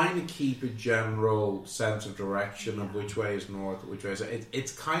 You're trying to keep a general sense of direction of which way is north, which way is.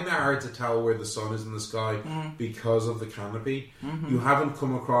 It's kind of hard to tell where the sun is in the sky because of the canopy. You haven't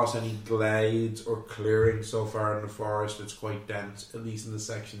come across any glades or clearings so far in the forest. It's quite dense, at least in the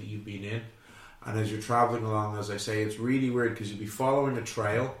section that you've been in. And as you're travelling along, as I say, it's really weird because you'll be following a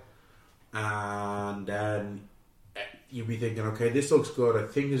trail and then you'll be thinking, okay, this looks good, I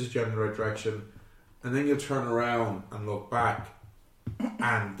think this is going in the right direction, and then you'll turn around and look back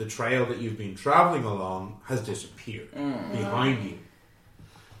and the trail that you've been travelling along has disappeared behind you.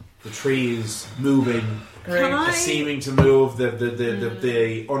 The trees moving, seeming to move,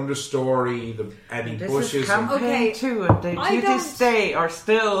 the understory, any This bushes. is campaign Okay. 2, and they I to don't- this day are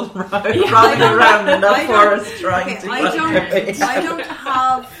still running around in the forest trying to I don't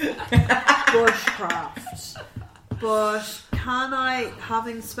have bushcraft, but can I,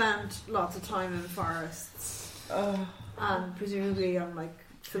 having spent lots of time in forests, and presumably I'm like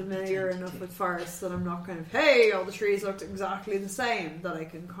familiar enough with forests that I'm not kind of, hey, all the trees looked exactly the same, that I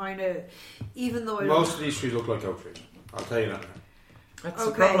can kind of, even though I don't Most of these trees look like oak trees. I'll tell you that now. That's the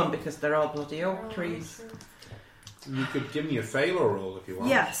Okay. problem because they're all bloody oak trees. You could give me a failure roll if you want.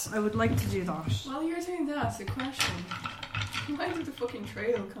 Yes, I would like to do that. While you're doing that, a question. Where did the fucking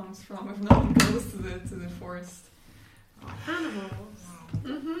trail comes from if no one goes to the forest?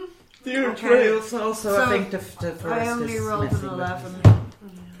 Animals. Deer Okay. trails also, So, I think the forest I only is rolled messy an with 11. it.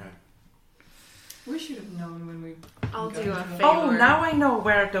 We should have known when we. I'll do a Oh, favor. Oh, now I know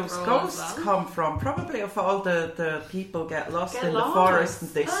where those Roll ghosts as well. come from. Probably if all the people get lost Get in lost. the forest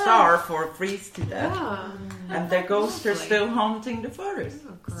and they starve or freeze to death. Yeah. And their ghosts are Lovely. still haunting the forest.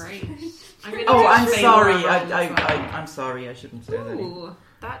 Oh, great. I'm gonna Oh, do a I'm favor sorry. roll as well. I'm sorry. I shouldn't say that. Ooh,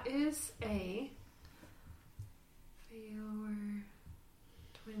 that is a failure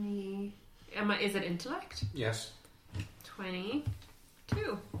 20. Is it intellect? Yes.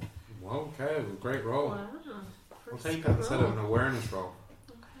 22. Well, okay, great roll. Wow. We'll First take that instead of roll. an awareness roll.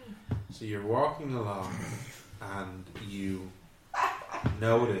 Okay. So you're walking along and you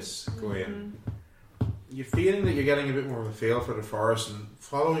notice, Gwen, you're feeling that you're getting a bit more of a feel for the forest, and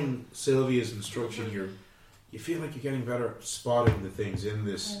following Sylvia's instruction, you feel like you're getting better at spotting the things in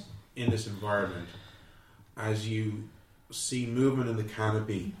this environment as you see movement in the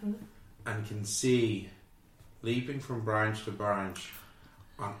canopy and can see, leaping from branch to branch,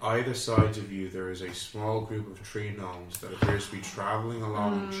 on either sides of you there is a small group of tree gnomes that appears to be travelling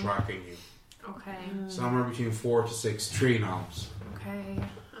along and tracking you. Okay. Somewhere between 4 to 6 tree gnomes. Okay.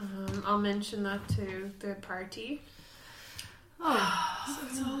 I'll mention that to the party. Oh, So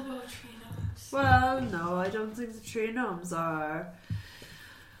it's all about tree nuts. well, no, I don't think the tree gnomes are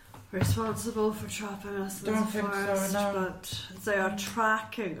responsible for trapping us in Don't the think so, forest, no. but they are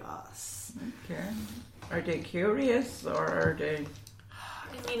tracking us. Okay. Are they curious or are they?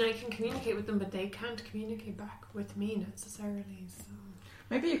 I mean, I can communicate with them, but they can't communicate back with me necessarily. So,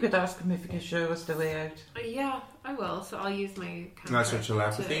 Maybe you could ask them if you can show us the way out. yeah, I will. So I'll use my. That's your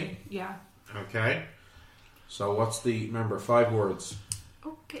telepathy? Yeah. Okay. So what's remember, 5 words.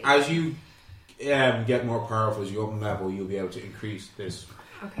 Okay. As you get more powerful, as you up in level, you'll be able to increase this.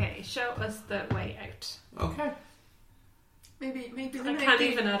 Okay. Show us the way out. Okay. Maybe I eliminate can't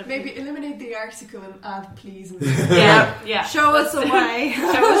the, even add a maybe eliminate the article and add please. Yeah. Show us the way.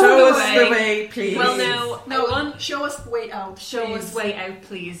 Show Show us us the the way. way, please. Well, no. No, I want show us way out. show please. us way out,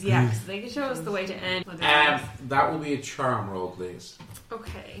 please. Yeah, because they can show us the way to end. That will be a charm roll, please.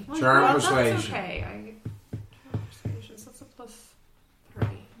 Okay. Charm Well, persuasion. That's okay. Charm persuasion. So that's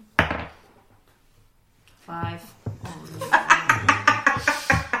a +3. 5.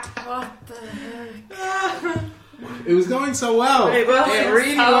 What the heck? It was going so well. It was. It So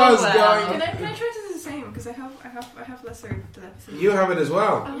really well. was going. Can I try to do the same? Because I have lesser telepathy. You have it as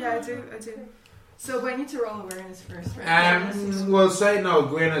well. Yeah, I do. So I need to roll awareness first, right? Well, say no.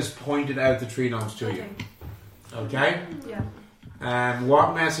 Gwyn has pointed out the tree gnomes to you. Okay. Yeah.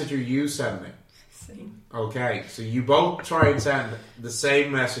 What message are you sending? Same. Okay, so you both try and send the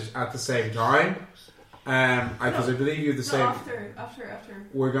same message at the same time. Because I believe you have the same. After.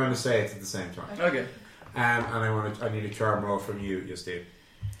 We're going to say it at the same time. Okay. And I need a charm roll from you, Justine.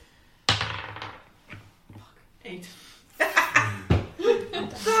 8.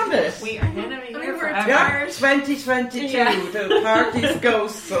 Damn it! We are gonna be here forever. Yeah, 2022. The party's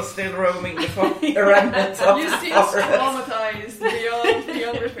ghosts are still roaming the remnants of You the seem forest. traumatized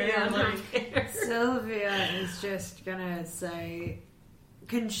beyond repair. Like, Sylvia is just gonna say,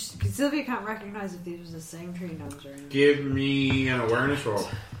 Sylvia can't recognize if these are the same tree gnomes or anything. Give me an awareness roll.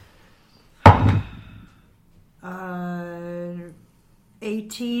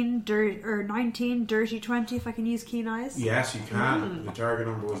 18 or 19 dirty 20 if I can use keen eyes. Yes, you can. The target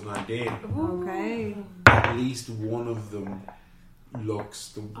number was 19. Okay. At least one of them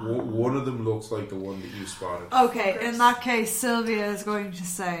looks one of them looks like the one that you spotted. Okay, in that case, Sylvia is going to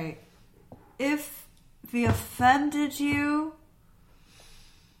say, if we offended you,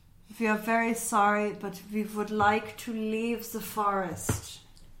 we are very sorry, but we would like to leave the forest,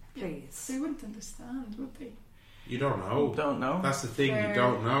 please. they wouldn't understand, would they? You don't know. Don't know. That's the thing, you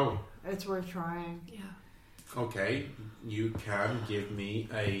don't know. It's worth trying. Yeah. Okay, you can give me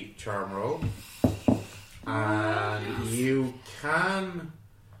a charm roll. And you can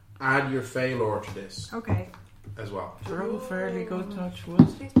add your failure to this Okay. as well. Roll fairly good touch wood.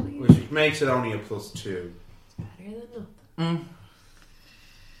 Please, please. Which makes it only a +2. Better than nothing.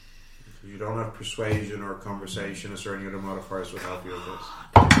 If you don't have persuasion or conversation, or any other modifiers would help you with this.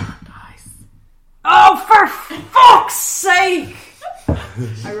 Nice. Oh, for fuck's sake!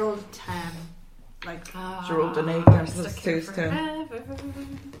 I rolled a 10. Like, She rolled an 8 and plus 2 is 10.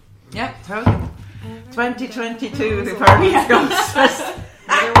 Yeah, told you. 2022, the party's ghosts.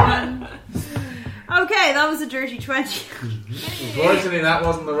 another one. Okay, that was a dirty 20. Unfortunately, that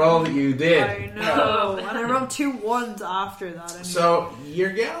wasn't the roll that you did. I know. And I rolled 2 1s after that. Anyway. So, you're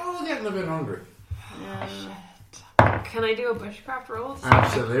all getting a bit hungry. Can I do a bushcraft roll?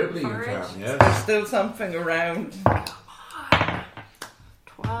 Absolutely, you Forage? can, yes. There's still something around.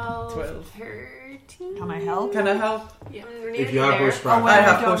 12, 13. Can I help? Can I help? Yeah, If you have bushcraft. Oh, I well,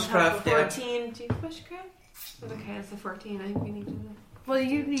 have don't bushcraft, yeah. 14. Do you have bushcraft? Okay, it's a 14. I think we need to do. Well,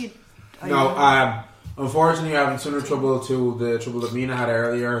 you need. No, unfortunately, you're having similar trouble to the trouble that Mina had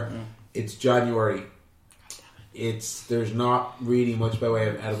earlier. It's January. There's not really much by way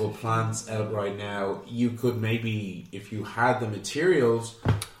of edible plants out right now. You could maybe, if you had the materials,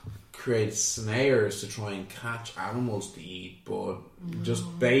 create snares to try and catch animals to eat, but just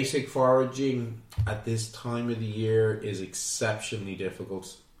basic foraging at this time of the year is exceptionally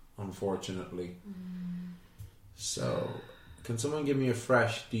difficult, unfortunately. So, can someone give me a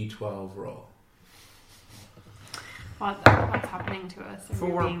fresh D12 roll? What's happening to us? Are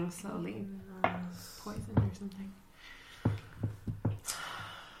we 4. being slowly poisoned or something?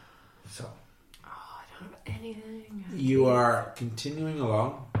 So, I don't have anything. you are continuing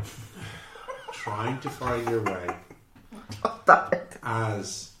along, trying to find your way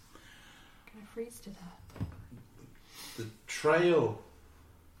as Can I freeze to death? the trail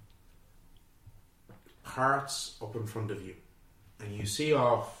parts up in front of you, and you see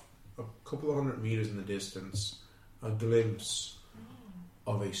off a couple of 100 meters in the distance a glimpse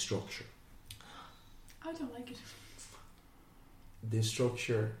of a structure. I don't like it. This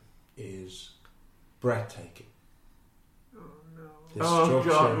structure is breathtaking. This Oh structure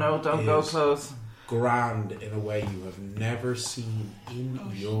God, no, don't go is close. grand in a way you have never seen in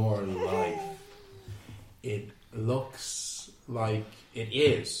your life. It looks like it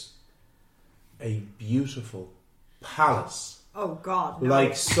is a beautiful palace, Oh, God. No.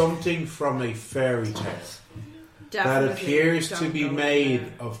 like something from a fairy tale that Definitely appears to don't be go made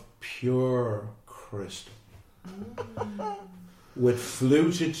there. of pure crystal, with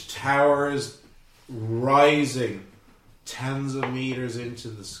fluted towers rising tens of meters into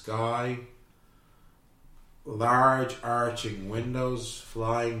the sky, large arching windows,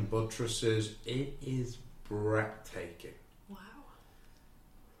 flying buttresses. It is breathtaking. Wow.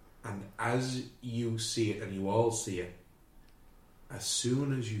 And as you see it, and you all see it, as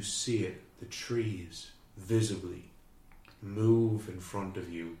soon as you see it, the trees visibly move in front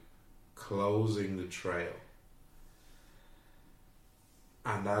of you, closing the trail.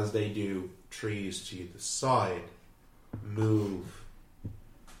 And as they do, trees to the side move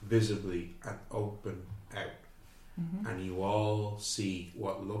visibly and open out. And you all see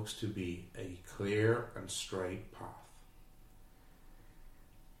what looks to be a clear and straight path.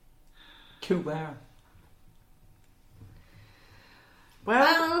 Too bad.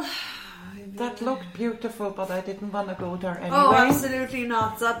 Well, that looked beautiful, but I didn't want to go there anyway. Oh, absolutely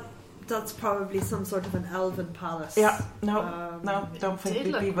not. that's probably some sort of an elven palace. Yeah, no, don't It think did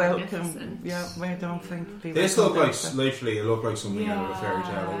we'd look be welcome. magnificent. Yeah, we don't think we'd be This welcome. looked like literally, it looked like something out of a fairy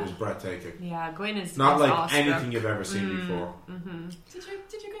tale. Yeah. It was breathtaking. Yeah, Gwyn is Not like awestruck. anything you've ever seen before.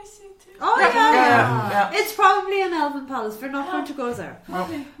 Did you guys see it too? Oh Yeah. It's probably an elven palace. We're not going to go there.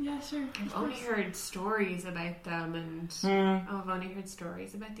 Okay, yeah, sure. I've only heard stories about them, and I've only heard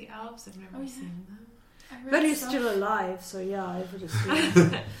stories about the elves. I've never seen them. But he's still alive, so yeah, I would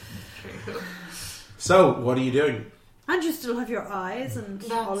assume. True. So, what are you doing? And you still have your eyes and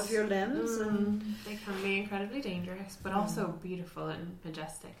all of your limbs. And They can be incredibly dangerous, but also beautiful and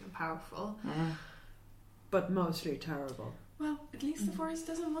majestic and powerful. but mostly terrible. Well, at least the forest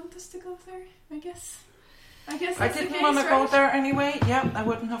doesn't want us to go there, I guess. I I that's the didn't case, want to go right? there anyway. Yeah, I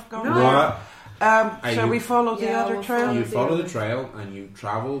wouldn't have gone No. there. What? Shall we follow the Yeah, other we'll trail? You follow the other- trail and you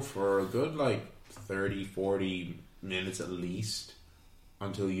travel for a good 30, 40 minutes at least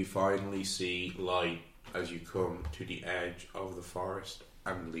until you finally see light as you come to the edge of the forest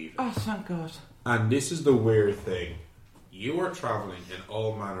and leave it. Oh, thank God. And this is the weird thing. You are travelling in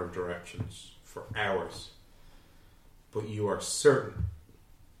all manner of directions for hours, but you are certain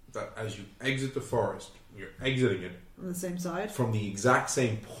that as you exit the forest, you're exiting it On the same side. from the exact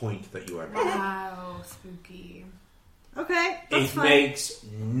same point that you entered. Wow, spooky. Okay, that's It fine. makes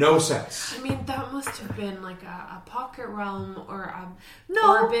no sense. I mean, that must have been like a pocket realm or a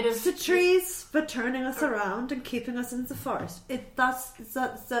No, or a bit of it's the trees, but turning us around and keeping us in the forest.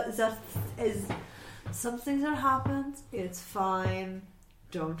 That is something that happens. It's fine.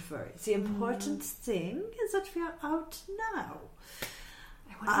 Don't worry. The important thing is that we are out now.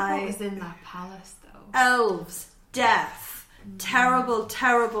 I wonder what was in that palace, though. Elves, death, terrible,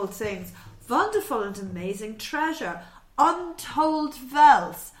 terrible things, wonderful and amazing treasure, untold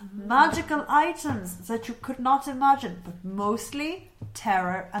wealth, magical items that you could not imagine, but mostly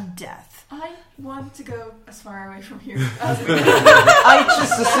terror and death. I want to go as far away from here as we can. I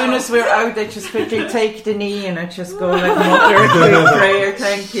just, as soon as we're out, I just quickly take the knee and I just go mutter a quick prayer.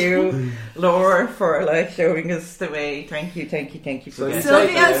 Thank you, Lord, for showing us the way. Thank you for getting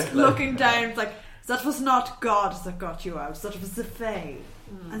Sylvia's there. looking down like, that was not God that got you out, that was the Fae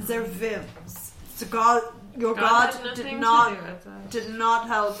and their whims. So God, your God had did nothing not to do with it. did not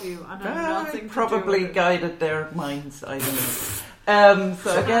help you and had nothing Probably to do with it. guided their minds. I don't know.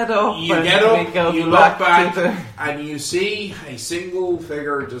 So I get up. You and get we up, go you look back, to the. and you see a single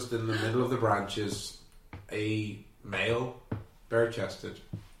figure just in the middle of the branches, a male, bare-chested,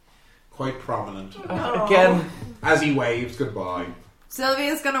 quite prominent, Again, as he waves goodbye.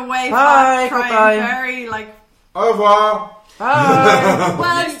 Sylvia's gonna wave Bye, back, trying goodbye. very Au revoir! bye.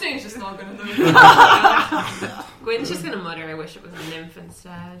 well. This thing's just not going to do. Gwyn's just gonna mutter, I wish it was a nymph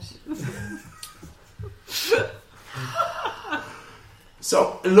instead.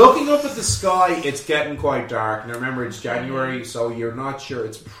 So, looking up at the sky, it's getting quite dark. Now remember, it's January, so you're not sure.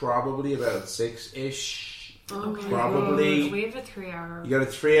 It's probably about 6-ish. Okay. Probably. We have a 3-hour. You got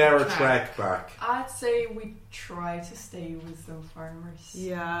a 3-hour Trek. trek back. I'd say we try to stay with the farmers.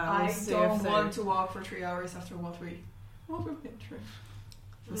 Yeah, I we'll see don't if they- want to walk for 3 hours after what we've been through.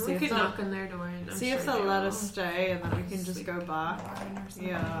 We'll see We if could they'll- knock on their door and I'm See sure if they'll they let will. us stay and then we can just Sleep go in back. the barn or something.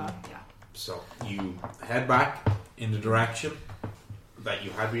 Yeah. So, you head back in the direction that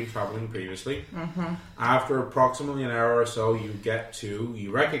you had been travelling previously. After approximately an hour or so, you get to, you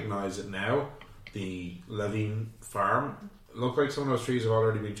recognise it now, the Levine farm. Look like some of those trees have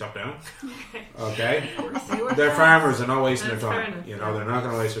already been chopped down. Okay? They were They're fast. farmers, they're not wasting their That's fair time. enough, You know, they're not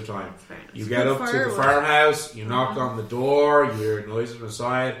going to waste their time. That's fair enough. You get up to the Firewood. farmhouse, you knock on the door, you hear noises from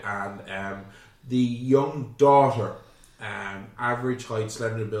inside, and the young daughter, average height,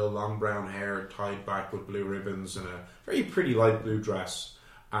 slender build, long brown hair, tied back with blue ribbons, and a very pretty light blue dress.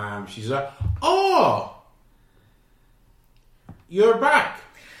 She's like, "Oh, you're back!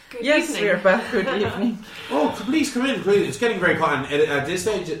 Good Yes, evening. we're back. Good evening. Oh, please come in, please. It's getting very cold. And at this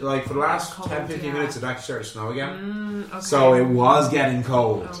stage, like for the last Cold, 10-15 yeah. minutes, it actually started to snow again. Okay. So it was getting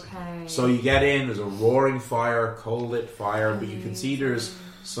cold. Okay. So you get in, there's a roaring fire, coal lit fire, but you can see there's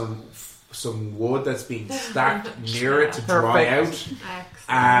some wood that's being stacked near it to dry out. Perfect.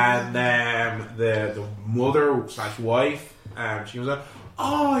 Excellent. And the mother / wife, she was like,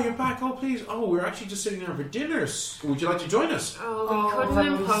 "Oh, you're back! Oh, please! Oh, we're actually just sitting there for dinner. Would you like to join us?" Oh, we Oh, couldn't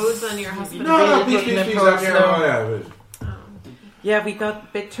that was- impose on your husband. No, really please, couldn't please, impose, please. no. Oh, yeah. Yeah, we got a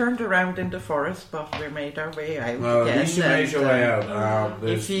bit turned around in the forest, but we made our way out Well, again. at least you made your and, way out.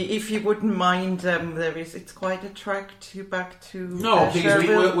 If you wouldn't mind, it's quite a trek back to No, please,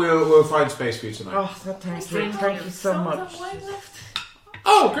 Sherville. we'll find space for you tonight. Oh, thank you so much. Wine left.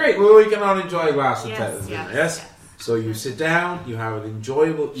 Oh, great! Well, we can all enjoy a glass of Yes, dinner. yes, Yes. So you sit down, you have an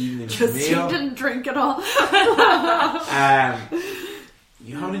enjoyable evening Because he meal. didn't drink at all.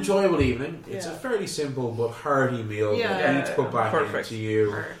 You have an enjoyable evening. It's a fairly simple but hearty meal that you need to put back into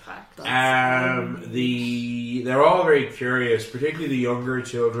you. Perfect. They're all very curious, particularly the younger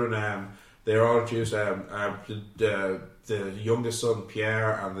children. They're all just the youngest son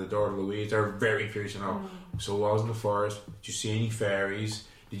Pierre and the daughter Louise. They're very curious to know. So what was in the forest? Did you see any fairies?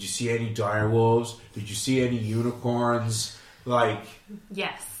 Did you see any dire wolves? Did you see any unicorns? Like,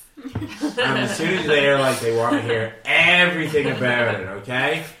 Yes. and as soon as they're like, they want to hear everything about it,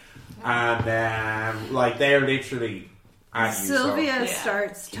 okay? And like, they're literally at you. Sylvia so.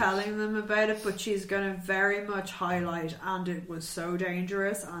 starts telling them about it, but she's going to very much highlight, and it was so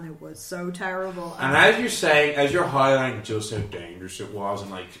dangerous, and it was so terrible. And as you're highlighting just how dangerous it was, and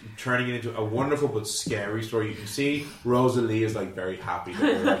like turning it into a wonderful but scary story, you can see Rosalie is like very happy. That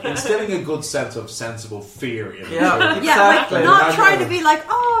they're, like, instilling a good sense of sensible fear in her. Yeah, Yeah, like exactly. not trying to be like,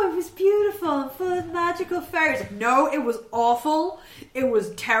 oh, it was beautiful and full of magical fairies. Like, no, it was awful. It was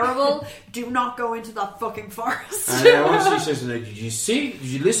terrible. Do not go into that fucking forest. And once she says, "Did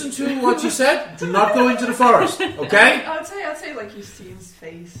you listen to what she said? Do not go into the forest, okay?" I'd say like Justine's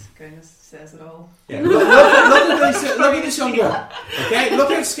face kind of says it all. Yeah. Look at this young girl, okay?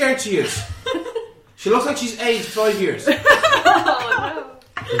 Look how scared she is. She looks like she's aged 5 years. Oh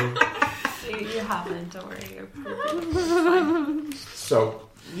no. You haven't, don't worry. You're perfect. So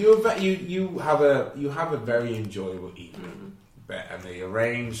you have a very enjoyable evening. And they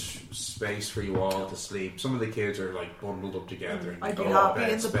arrange space for you all to sleep. Some of the kids are like bundled up together. And I'd be go up happy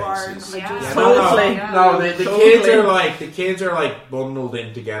bed in the spaces. barn. Totally. The kids are like bundled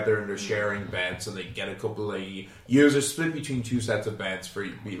in together and they're sharing beds, and they get a couple of users split between two sets of beds for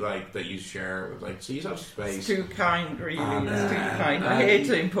like that you share with, like, so you have space. It's too kind, really. And, It's too kind. I hate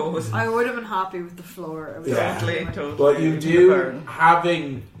to impose. I would have been happy with the floor. It was Totally. But you In the do, barn.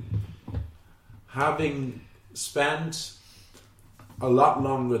 having spent a lot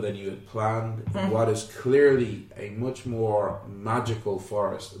longer than you had planned in what is clearly a much more magical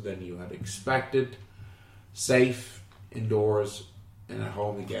forest than you had expected, safe indoors and at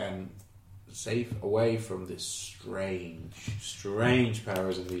home again, safe away from this strange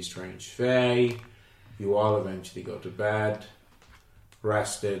powers of these strange fae. You all eventually go to bed,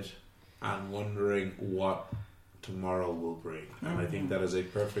 rested, and wondering what tomorrow will bring. And I think that is a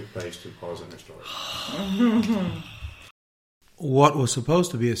perfect place to pause in our story. What was supposed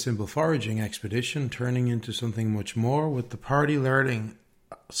to be a simple foraging expedition turning into something much more, with the party learning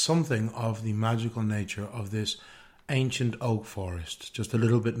something of the magical nature of this ancient oak forest just a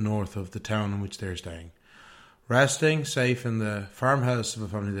little bit north of the town in which they're staying. Resting safe in the farmhouse of a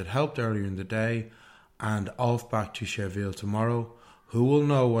family that helped earlier in the day, and off back to Cherville tomorrow. Who will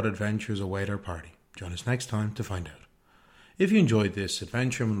know what adventures await our party? Join us next time to find out. If you enjoyed this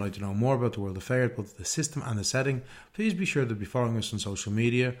adventure and would like to know more about the world of Fairth, both the system and the setting, please be sure to be following us on social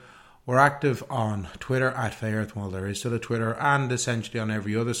media. We're active on Twitter at Fairth, while there is still a Twitter, and essentially on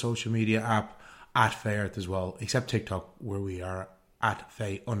every other social media app at Fairth as well, except TikTok, where we are at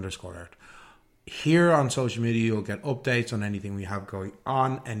Fae_Earth. Here on social media, you'll get updates on anything we have going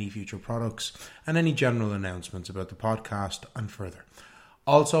on, any future products, and any general announcements about the podcast and further.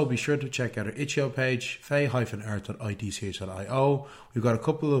 Also, be sure to check out our itch.io page, fae-earth.itch.io. We've got a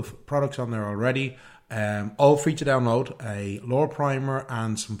couple of products on there already, all free to download, a lore primer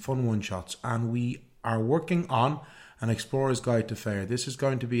and some fun one-shots. And we are working on an Explorer's Guide to Fae. This is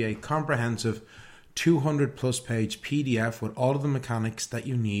going to be a comprehensive 200-plus page PDF with all of the mechanics that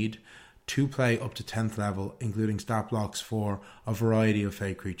you need to play up to 10th level, including stat blocks for a variety of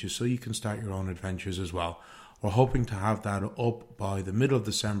Fae creatures, so you can start your own adventures as well. We're hoping to have that up by the middle of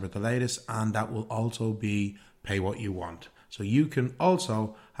December at the latest, and that will also be pay what you want. So you can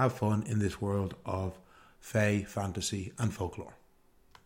also have fun in this world of Fae, fantasy and folklore.